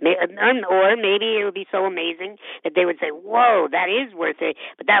 Or maybe it would be so amazing that they would say, whoa, that is worth it,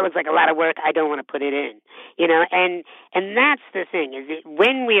 but that was like a lot of work, I don't want to put it in. And that's the thing, is that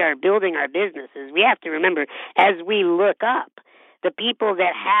when we are building our businesses, we have to remember, as we look up, the people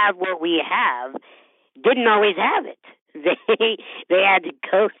that have what we have didn't always have it. They had to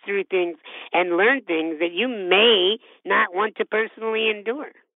go through things and learn things that you may not want to personally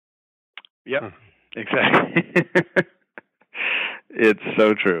endure. Yep, exactly. It's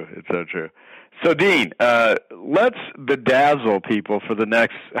so true. It's so true. So, Dean, let's bedazzle people for the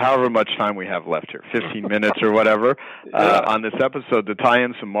next however much time we have left here, 15 minutes or whatever, on this episode, to tie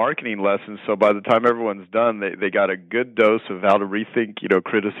in some marketing lessons. So by the time everyone's done, they got a good dose of how to rethink,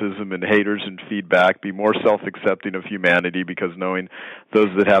 criticism and haters and feedback, be more self-accepting of humanity, because knowing those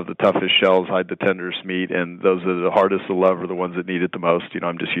that have the toughest shells hide the tenderest meat, and those that are the hardest to love are the ones that need it the most.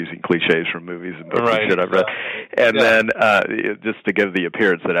 I'm just using cliches from movies and books and shit I've read. And then just to give the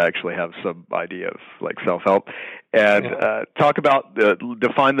appearance that I actually have some idea of like self-help, and talk about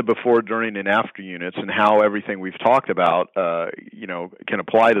define the before, during, and after units, and how everything we've talked about can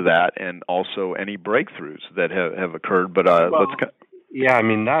apply to that, and also any breakthroughs that have occurred. But I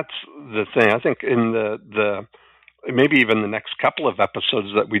mean, that's the thing. I think in the maybe even the next couple of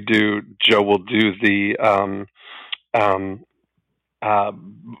episodes that we do, Joe will do the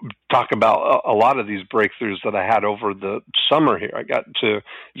talk about a lot of these breakthroughs that I had over the summer here. I got to.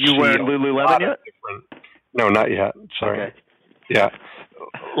 You wearing Lululemon yet? No, not yet. Sorry. Okay. Yeah,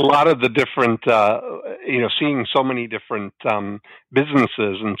 a lot of the different, seeing so many different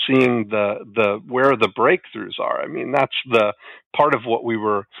businesses and seeing the where the breakthroughs are. I mean, that's the part of what we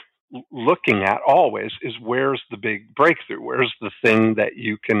were looking at always, is where's the big breakthrough? Where's the thing that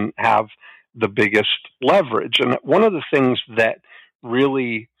you can have the biggest leverage? And one of the things that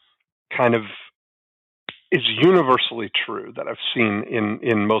really kind of is universally true that I've seen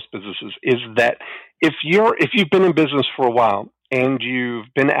in most businesses is that if you've been in business for a while and you've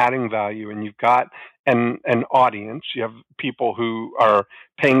been adding value and you've got an audience. You have people who are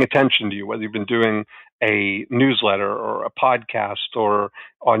paying attention to you, whether you've been doing a newsletter or a podcast or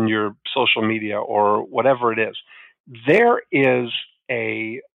on your social media or whatever it is. There is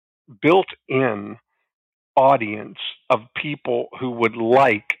a built-in audience of people who would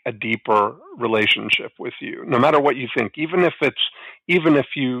like a deeper relationship with you, no matter what you think. Even if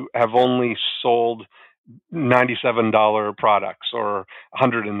you have only sold $97 products or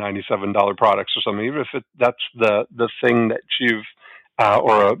 $197 products or something, even if that's the thing that you've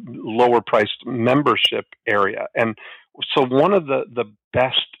or a lower priced membership area. And so one of the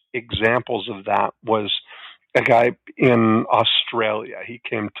best examples of that was a guy in Australia. He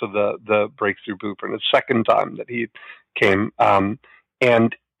came to the Breakthrough Blueprint, the second time that he came,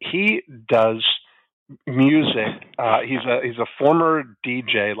 and he does music. He's a former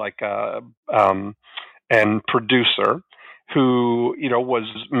DJ, and producer, who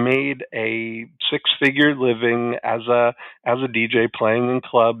was made a six-figure living as a DJ, playing in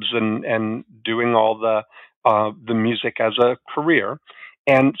clubs and doing all the music as a career.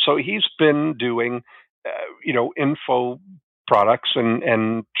 And so he's been doing info products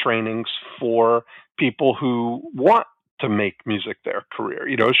and trainings for people who want to make music their career,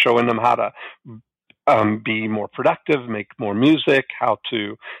 showing them how to be more productive, make more music, how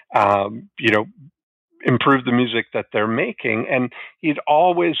to improve the music that they're making. And he'd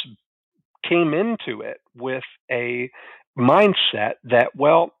always came into it with a mindset that,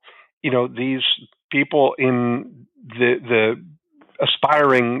 these people in the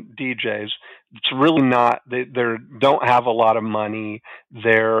aspiring DJs, it's really not, they don't have a lot of money.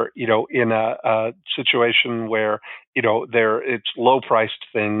 They're, in a situation where, it's low priced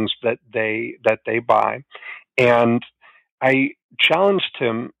things that they buy. And I challenged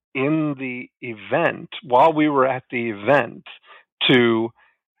him in the event, while we were at the event, to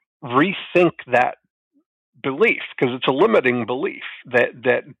rethink that belief, because it's a limiting belief that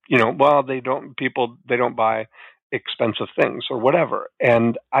they don't buy expensive things or whatever.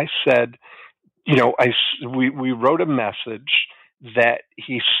 And I said, we wrote a message that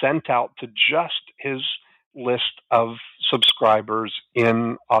he sent out to just his list of subscribers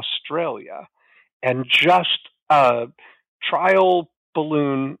in Australia, and just a trial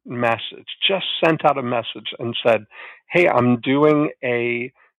balloon message, just sent out a message and said, hey, I'm doing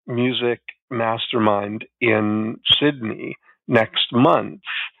a music mastermind in Sydney next month,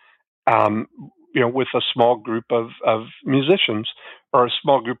 with a small group of musicians or a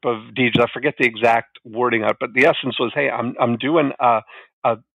small group of DJs. I forget the exact wording of it, but the essence was, hey, I'm doing a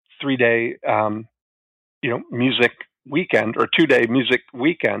 3-day, music weekend or 2-day music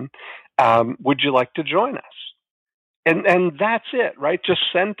weekend. Would you like to join us? And that's it, right? Just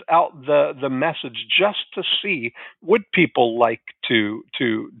sent out the message just to see, would people like to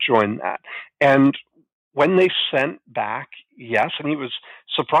join that? And when they sent back yes, and he was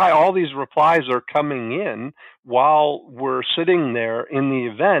surprised, all these replies are coming in while we're sitting there in the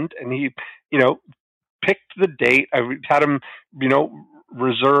event, and he, picked the date. I had him,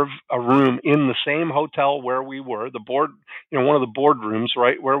 reserve a room in the same hotel where we were, the board, one of the boardrooms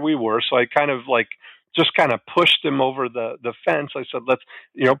right where we were. So I kind of just pushed him over the fence. I said, let's,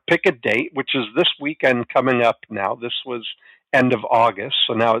 pick a date, which is this weekend coming up now. This was end of August.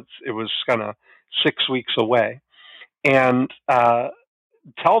 So now it was kind of 6 weeks away, and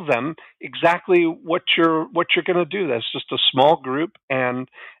tell them exactly what you're going to do. That's just a small group. And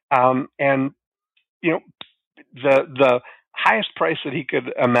the highest price that he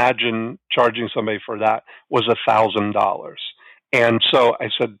could imagine charging somebody for that was $1,000. And so I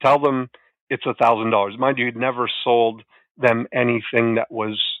said, tell them it's $1,000. Mind you, he'd never sold them anything that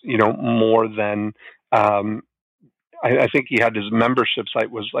was, more than, I think he had his membership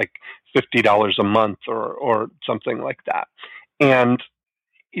site was like $50 a month or something like that. And,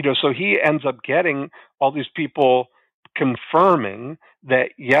 so he ends up getting all these people confirming that,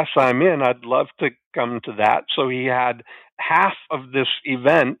 yes, I'm in, I'd love to come to that. So he had half of this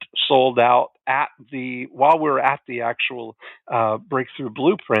event sold out while we were at the actual Breakthrough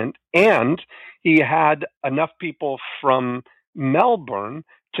Blueprint, and he had enough people from Melbourne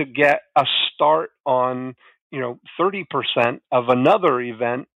to get a start on 30% of another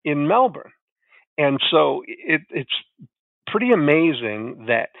event in Melbourne. And so it's pretty amazing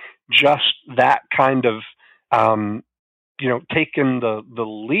that just that kind of taking the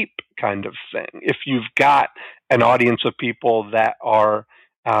leap kind of thing. If you've got an audience of people that are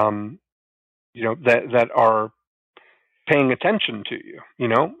that are paying attention to you,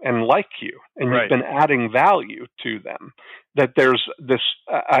 and like you, and right. You've been adding value to them, that there's this,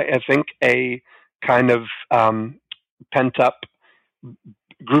 I think, a kind of pent up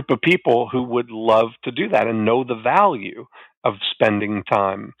group of people who would love to do that and know the value of spending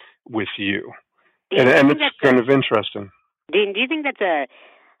time with you. And it's kind of interesting. Do you think that's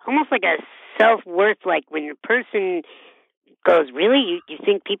almost like a self-worth, like when a person goes, really, you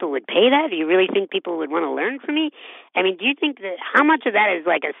think people would pay that? Do you really think people would want to learn from me? I mean, do you think that how much of that is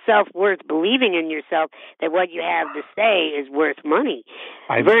like a self-worth, believing in yourself that what you have to say is worth money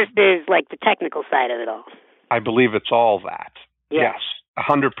versus like the technical side of it all? I believe it's all that. Yeah. Yes,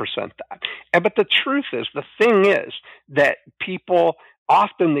 100% that. But the truth is, the thing is that people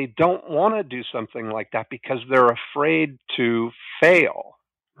often they don't want to do something like that because they're afraid to fail,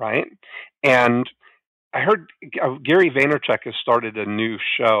 right? And I heard Gary Vaynerchuk has started a new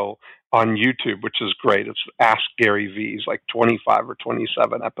show on YouTube, which is great. It's Ask Gary V. He's like 25 or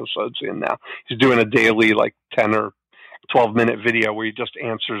 27 episodes in now. He's doing a daily like 10 or 12-minute video where he just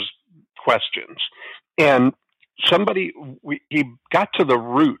answers questions. And he got to the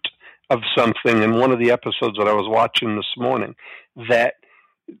root of something in one of the episodes that I was watching this morning, that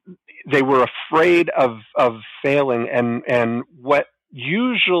they were afraid of failing, and what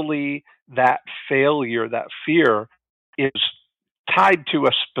usually that failure, that fear, is tied to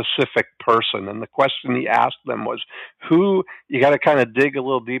a specific person. And the question he asked them was, you got to kind of dig a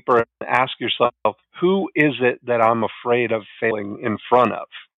little deeper and ask yourself, who is it that I'm afraid of failing in front of?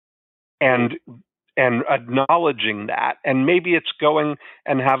 And acknowledging that, and maybe it's going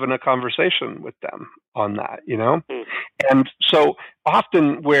and having a conversation with them on that, you know? And so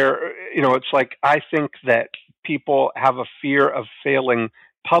often where, it's like, I think that people have a fear of failing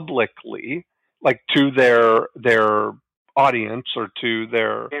publicly, like to their audience or to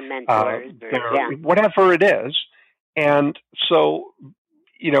their mentors, whatever it is. And so,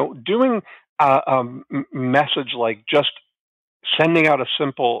 doing a message like just sending out a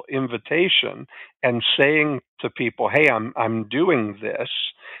simple invitation and saying to people, hey, I'm doing this.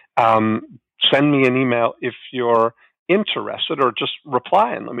 Send me an email if you're interested, or just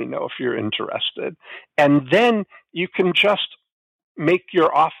reply and let me know if you're interested. And then you can just make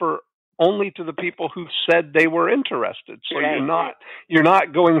your offer only to the people who said they were interested. So you're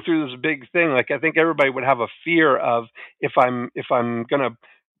not going through this big thing. Like, I think everybody would have a fear of, if I'm going to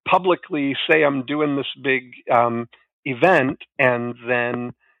publicly say I'm doing this big event, and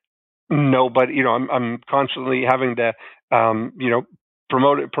then nobody, I'm constantly having to,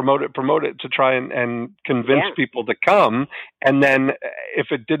 promote it to try and convince people to come. And then if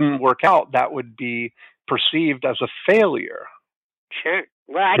it didn't work out, that would be perceived as a failure. Sure.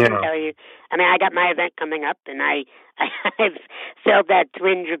 Well, I can tell you, I got my event coming up, and I've felt that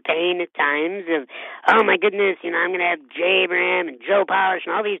twinge of pain at times of, oh my goodness, I'm going to have Jay Abraham and Joe Polish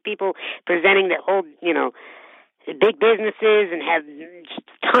and all these people presenting that hold, big businesses and have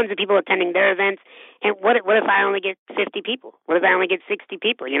tons of people attending their events. And what if I only get 50 people? What if I only get 60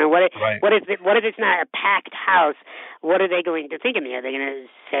 people? What if it's not a packed house? What are they going to think of me? Are they going to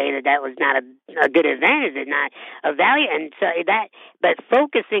say that was not a good event? Is it not of value? And so but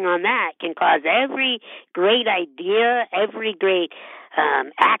focusing on that can cause every great idea, every great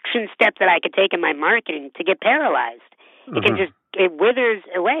action step that I could take in my marketing to get paralyzed. Mm-hmm. It withers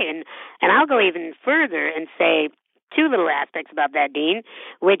away. And I'll go even further and say two little aspects about that, Dean,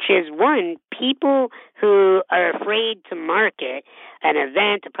 which is, one, people who are afraid to market an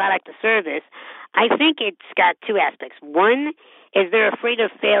event, a product, a service, I think it's got two aspects. One is they're afraid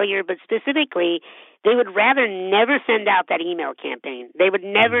of failure, but specifically, they would rather never send out that email campaign. They would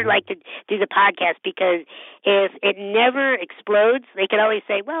never like to do the podcast, because if it never explodes, they could always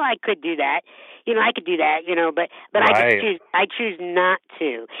say, well, I could do that. I could do that, but right. I choose not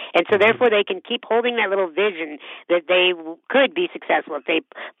to. And so therefore they can keep holding that little vision that they could be successful if they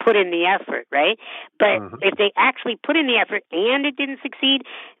put in the effort, right? But if they actually put in the effort and it didn't succeed,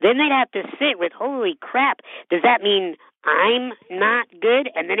 then they'd have to sit with, holy crap, does that mean I'm not good?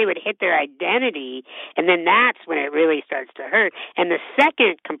 And then it would hit their identity, and then that's when it really starts to hurt. And the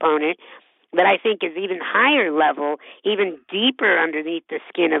second component that I think is even higher level, even deeper underneath the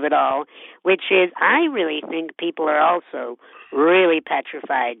skin of it all, which is, I really think people are also really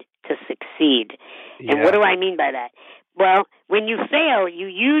petrified to succeed. Yeah. And what do I mean by that? Well, when you fail, you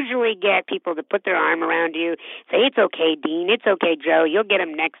usually get people to put their arm around you, say, it's okay, Dean, it's okay, Joe, you'll get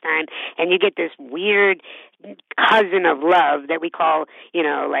them next time, and you get this weird cousin of love that we call,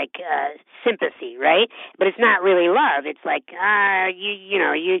 sympathy, right? But it's not really love. It's like,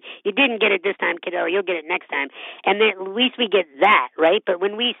 you didn't get it this time, kiddo. You'll get it next time. And then at least we get that, right? But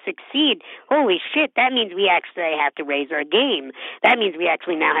when we succeed, holy shit, that means we actually have to raise our game. That means we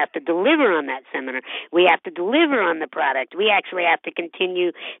actually now have to deliver on that seminar. We have to deliver on the product. We actually have to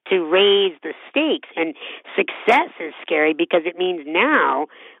continue to raise the stakes. And success is scary because it means now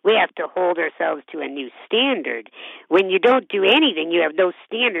we have to hold ourselves to a new standard. When you don't do anything, you have no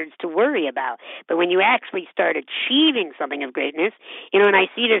standards to worry about. But when you actually start achieving something of greatness, and I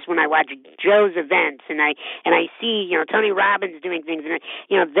see this when I watch Joe's events, and I see, Tony Robbins doing things, and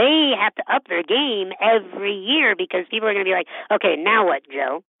they have to up their game every year because people are going to be like, okay, now what,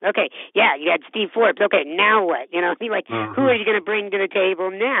 Joe? Okay, yeah, you had Steve Forbes. Okay, now what? Who are you going to bring to the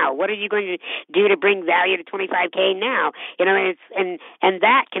table now? What are you going to do to bring value to 25K now? And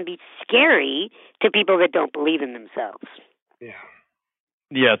that can be scary to people that don't believe in themselves. Yeah.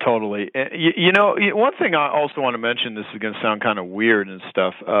 Yeah, totally. One thing I also want to mention, this is going to sound kind of weird and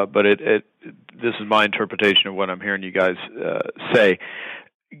stuff, but this is my interpretation of what I'm hearing you guys say.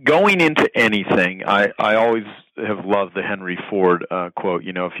 Going into anything, I always have loved the Henry Ford quote,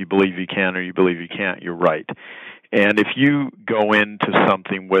 if you believe you can or you believe you can't, you're right. And if you go into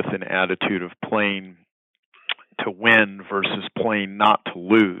something with an attitude of playing to win versus playing not to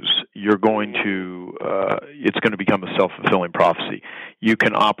lose, you're going to it's going to become a self-fulfilling prophecy. You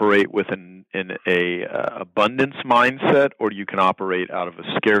can operate with an abundance mindset, or you can operate out of a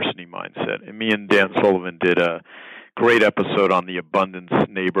scarcity mindset. And me and Dan Sullivan did a great episode on the abundance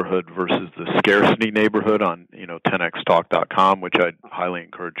neighborhood versus the scarcity neighborhood on 10xtalk.com, which I'd highly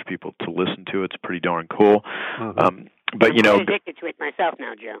encourage people to listen to. It's pretty darn cool. I'm addicted to it myself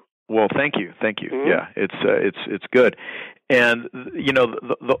now, Joe. Well, thank you. Mm-hmm. Yeah, it's good, and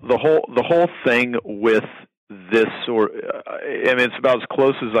the whole thing with this it's about as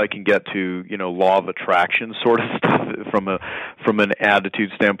close as I can get to law of attraction sort of stuff from an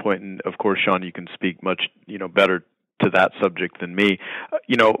attitude standpoint. And of course, Sean, you can speak much better to that subject than me.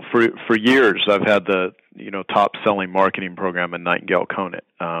 For years I've had the top selling marketing program in Nightingale Conant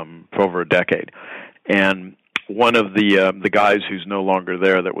for over a decade, and one of the guys who's no longer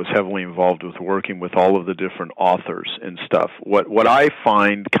there that was heavily involved with working with all of the different authors and stuff. What I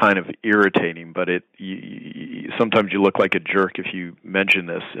find kind of irritating, but sometimes you look like a jerk if you mention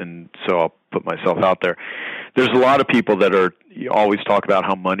this, and so I'll put myself out there. There's a lot of people that always talk about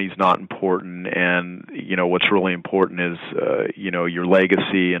how money's not important, and what's really important is your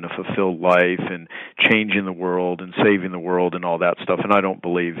legacy and a fulfilled life and changing the world and saving the world and all that stuff. And I don't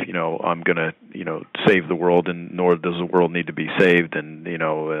believe I'm going to save the world, and nor does the world need to be saved, and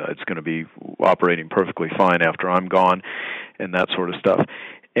it's going to be operating perfectly fine after I'm gone and that sort of stuff.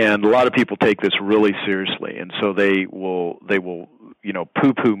 And a lot of people take this really seriously, and so they will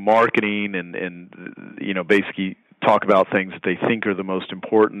poo-poo marketing and basically talk about things that they think are the most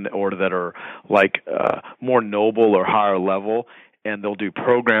important or that are like more noble or higher level, and they'll do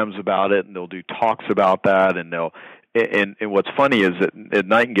programs about it, and they'll do talks about that, and and what's funny is that at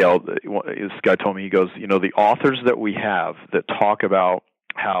Nightingale, this guy told me, he goes, the authors that we have that talk about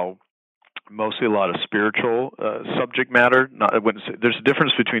how mostly a lot of spiritual subject matter. There's a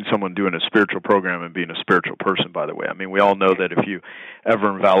difference between someone doing a spiritual program and being a spiritual person, by the way. I mean, we all know that if you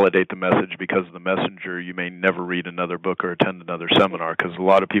ever invalidate the message because of the messenger, you may never read another book or attend another seminar, because a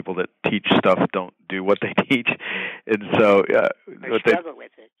lot of people that teach stuff don't do what they teach. And so what struggle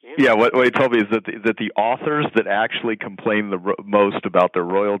with it. Yeah, what he told me is that the authors that actually complain the most about their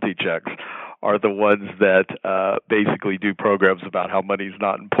royalty checks are the ones that basically do programs about how money's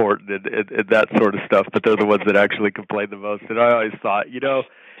not important and that sort of stuff, but they're the ones that actually complain the most. And I always thought,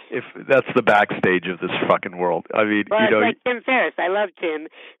 if that's the backstage of this fucking world. I mean, it's like Tim Ferriss. I love Tim,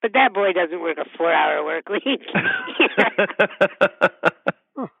 but that boy doesn't work a 4-hour work week.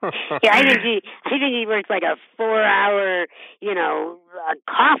 Yeah, I think he works like a 4-hour, a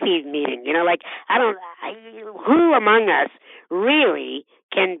coffee meeting. Who among us really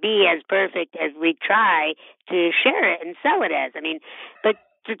can be as perfect as we try to share it and sell it as? I mean, but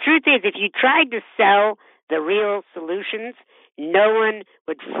the truth is, if you tried to sell the real solutions, no one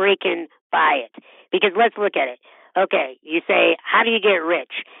would freaking buy it. Because let's look at it. Okay, you say, how do you get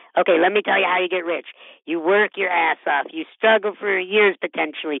rich? Okay, let me tell you how you get rich. You work your ass off. You struggle for years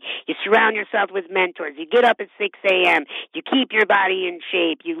potentially. You surround yourself with mentors. You get up at 6 a.m. You keep your body in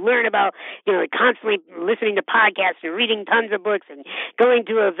shape. You learn about, constantly listening to podcasts and reading tons of books and going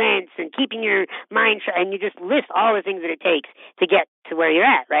to events and keeping your mind sharp. And you just list all the things that it takes to get to where you're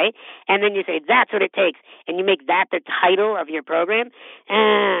at, right? And then you say, that's what it takes. And you make that the title of your program.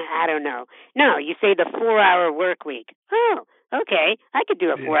 I don't know. No, you say the 4-hour work week. Oh, okay. I could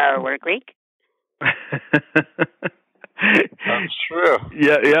do a 4-hour work week. That's true.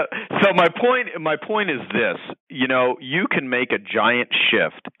 Yeah. So my point is this. You can make a giant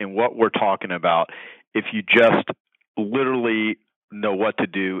shift in what we're talking about if you just literally know what to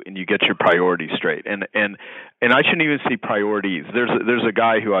do and you get your priorities straight. And I shouldn't even see priorities. There's a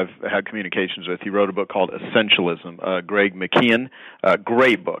guy who I've had communications with. He wrote a book called Essentialism. Greg McKeown,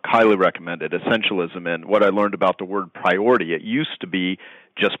 great book, highly recommended. Essentialism. And what I learned about the word priority, it used to be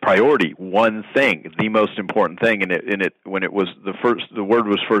just priority, one thing, the most important thing. And when it was the word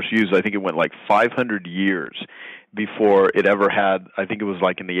was first used, I think it went like 500 years before it ever had. I think it was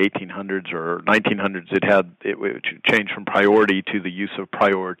like in the 1800s or 1900s. It changed from priority to the use of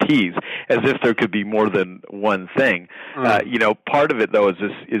priorities, as if there could be more than one thing. Part of it though is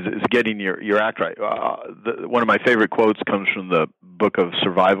getting your act right. One of my favorite quotes comes from the book of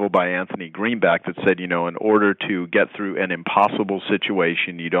Survival by Anthony Greenback that said, in order to get through an impossible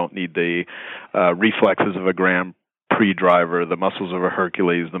situation, you don't need the reflexes of a Grand Prix driver, the muscles of a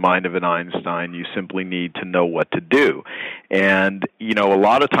Hercules, the mind of an Einstein. You simply need to know what to do. And, a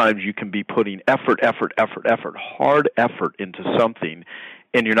lot of times you can be putting hard effort into something,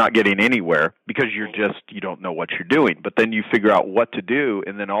 and you're not getting anywhere because you don't know what you're doing. But then you figure out what to do,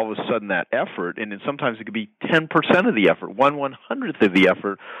 and then all of a sudden that effort, and then sometimes it could be 10% of the effort, 1/100th of the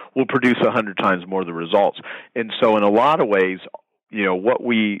effort will produce 100 times more of the results. And so in a lot of ways, what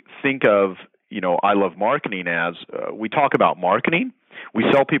we think of, I Love Marketing as, we talk about marketing. We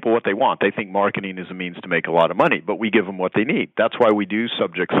sell people what they want. They think marketing is a means to make a lot of money, but we give them what they need. That's why we do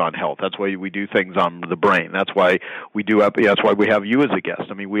subjects on health. That's why we do things on the brain. That's why we have you as a guest.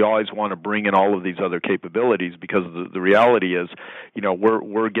 I mean, we always want to bring in all of these other capabilities because the reality is,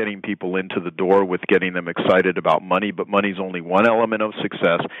 we're getting people into the door with getting them excited about money, but money's only one element of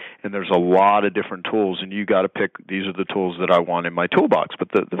success, and there's a lot of different tools, and you got to pick, these are the tools that I want in my toolbox. But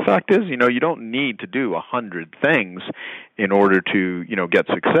the fact is, you don't need to do 100 things in order to, get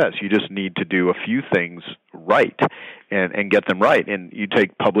success. You just need to do a few things right and get them right. And you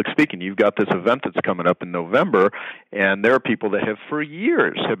take public speaking. You've got this event that's coming up in November, and there are people that have for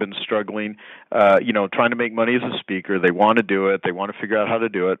years have been struggling, trying to make money as a speaker. They want to do it. They want to figure out how to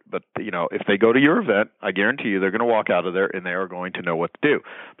do it. But, if they go to your event, I guarantee you they're going to walk out of there and they are going to know what to do.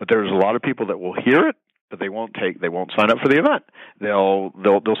 But there's a lot of people that will hear it, but they won't sign up for the event. They'll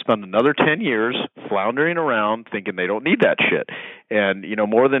spend another 10 years floundering around thinking they don't need that shit. And,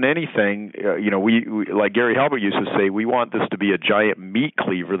 more than anything, we like Gary Halbert used to say, we want this to be a giant meat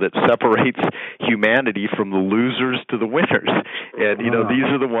cleaver that separates humanity from the losers to the winners. And, these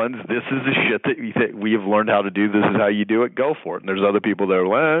are the ones, this is the shit that we have learned how to do. This is how you do it. Go for it. And there's other people that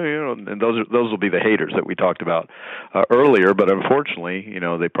are, and those will be the haters that we talked about earlier. But unfortunately,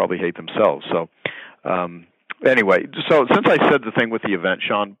 they probably hate themselves. So, anyway, so since I said the thing with the event,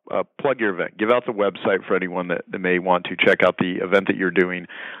 Sean, plug your event. Give out the website for anyone that may want to check out the event that you're doing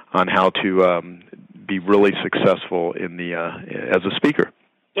on how to be really successful as a speaker.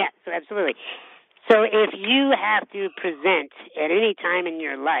 Yeah, so absolutely. So if you have to present at any time in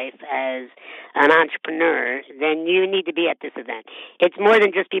your life as an entrepreneur, then you need to be at this event. It's more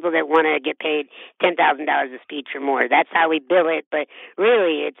than just people that want to get paid $10,000 a speech or more. That's how we bill it, but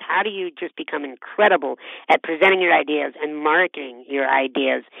really it's how do you just become incredible at presenting your ideas and marketing your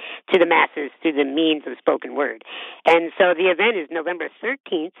ideas to the masses through the means of spoken word. And so the event is November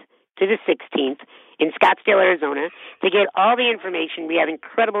 13th to the 16th in Scottsdale, Arizona. To get all the information, we have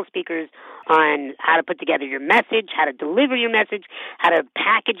incredible speakers on how to put together your message, how to deliver your message, how to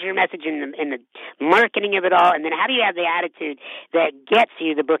package your message in the marketing of it all, and then how do you have the attitude that gets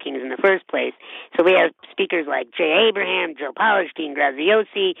you the bookings in the first place. So we have speakers like Jay Abraham, Joe Polish, Dean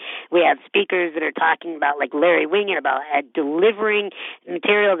Graziosi. We have speakers that are talking about, like Larry Winget, about delivering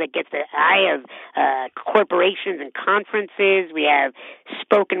material that gets the eye of corporations and conferences. We have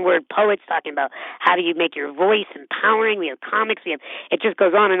spoken word poets talking about how do you make your voice empowering. We have comics. It just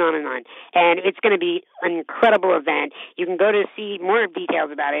goes on and on and on. And it's going to be an incredible event. You can go to see more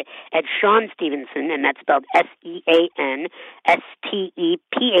details about it at Sean Stephenson, and that's spelled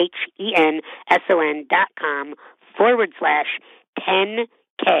SeanStephenson.com /10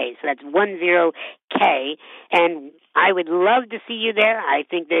 K. So that's 10K. And I would love to see you there. I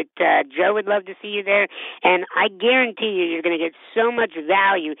think that Joe would love to see you there. And I guarantee you're going to get so much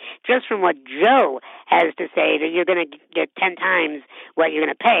value just from what Joe has to say that you're going to get 10 times what you're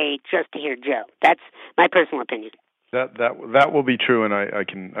going to pay just to hear Joe. That's my personal opinion. That will be true, and I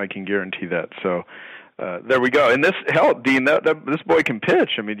can guarantee that. So there we go. And this, hell, Dean, this boy can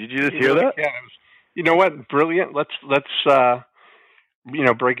pitch. I mean, did you just hear that? Yeah. You know what? Brilliant. Let's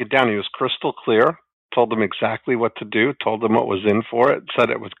break it down. He was crystal clear. Told them exactly what to do. Told them what was in for it. Said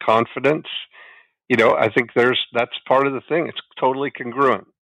it with confidence. I think that's part of the thing. It's totally congruent.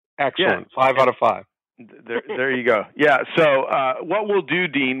 Excellent. Yeah. 5 out of 5. There you go. Yeah. So what we'll do,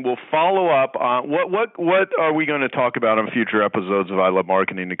 Dean, we'll follow up on what are we going to talk about on future episodes of I Love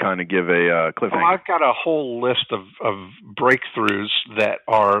Marketing to kind of give a cliffhanger? I've got a whole list of breakthroughs that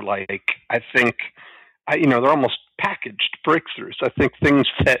are like, I think, they're almost packaged breakthroughs. I think things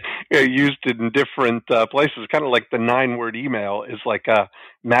that are used in different places, kind of like the 9-word email, is like a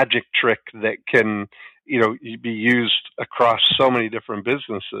magic trick that can be used across so many different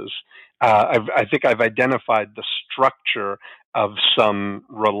businesses. I think I've identified the structure of some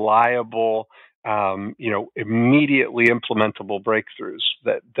reliable, immediately implementable breakthroughs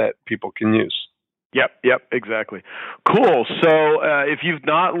that people can use. Yep, exactly. Cool. So if you've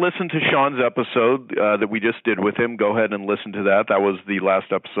not listened to Sean's episode that we just did with him, go ahead and listen to that. That was the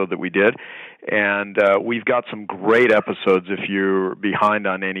last episode that we did. And we've got some great episodes if you're behind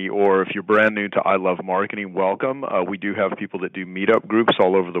on any, or if you're brand new to I Love Marketing, welcome. We do have people that do meetup groups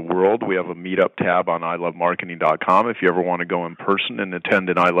all over the world. We have a meetup tab on ilovemarketing.com if you ever want to go in person and attend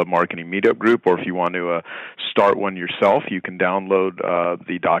an I Love Marketing meetup group, or if you want to start one yourself, you can download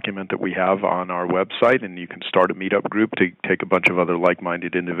the document that we have on our website, and you can start a meetup group to take a bunch of other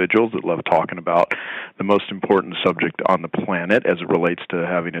like-minded individuals that love talking about the most important subject on the planet as it relates to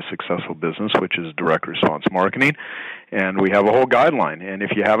having a successful business, which is direct response marketing. And we have a whole guideline. And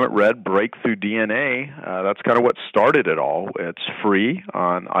if you haven't read Breakthrough DNA, that's kind of what started it all. It's free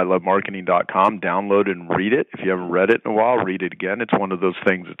on ilovemarketing.com. Download it and read it. If you haven't read it in a while, read it again. It's one of those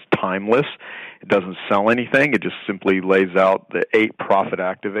things that's timeless. It doesn't sell anything. It just simply lays out the 8 profit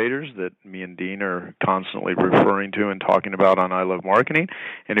activators that me and Dean are constantly referring to and talking about on I Love Marketing.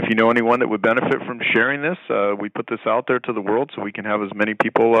 And if you know anyone that would benefit from sharing this, we put this out there to the world so we can have as many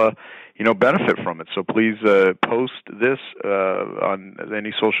people benefit from it. So please post this on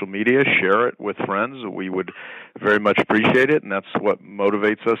any social media, share it with friends. We would very much appreciate it, and that's what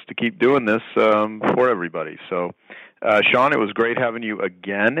motivates us to keep doing this for everybody. So Sean, it was great having you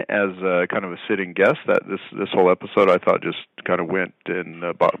again as kind of a sitting guest. That this whole episode, I thought, just kind of went in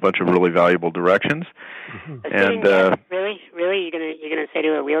a bunch of really valuable directions. Mm-hmm. And really, you're gonna say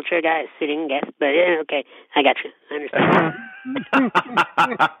to a wheelchair guy, a sitting guest? But okay, I got you. I understand.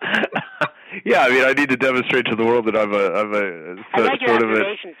 Yeah, I mean, I need to demonstrate to the world that I'm a I like your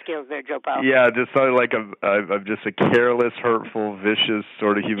observation skills there, Joe Powell. Yeah, just sort of like I'm just a careless, hurtful, vicious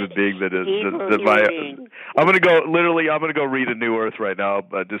sort of human being that is I'm gonna go read A New Earth right now,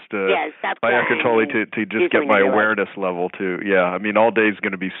 just by Eckhart Tolle to just get my awareness level to. Yeah, I mean, all day is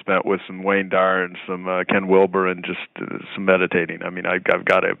going to be spent with some Wayne Dyer and some Ken Wilber and just some meditating. I mean, I've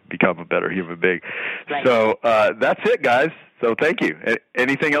got to become a better human being. Right. So that's it, guys. So thank you.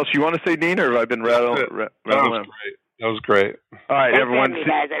 Anything else you want to say, Dean, or have I been rattling? That was great. All right, Thanks everyone. For having me,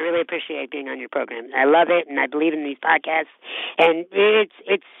 guys. I really appreciate being on your program. I love it, and I believe in these podcasts. And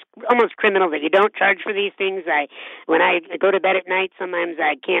it's almost criminal that you don't charge for these things. When I go to bed at night, sometimes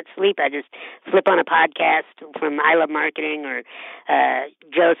I can't sleep. I just flip on a podcast from I Love Marketing or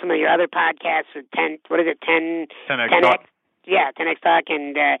Joe, some of your other podcasts, or 10X Talk. Yeah, 10X Talk,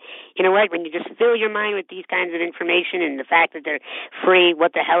 and you know what? When you just fill your mind with these kinds of information and the fact that they're free,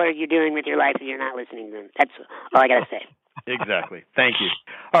 what the hell are you doing with your life if you're not listening to them? That's all I got to say. Exactly. Thank you.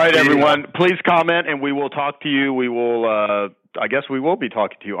 All right, everyone, please comment, and we will talk to you. We will, I guess we will be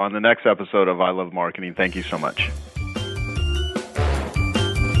talking to you on the next episode of I Love Marketing. Thank you so much.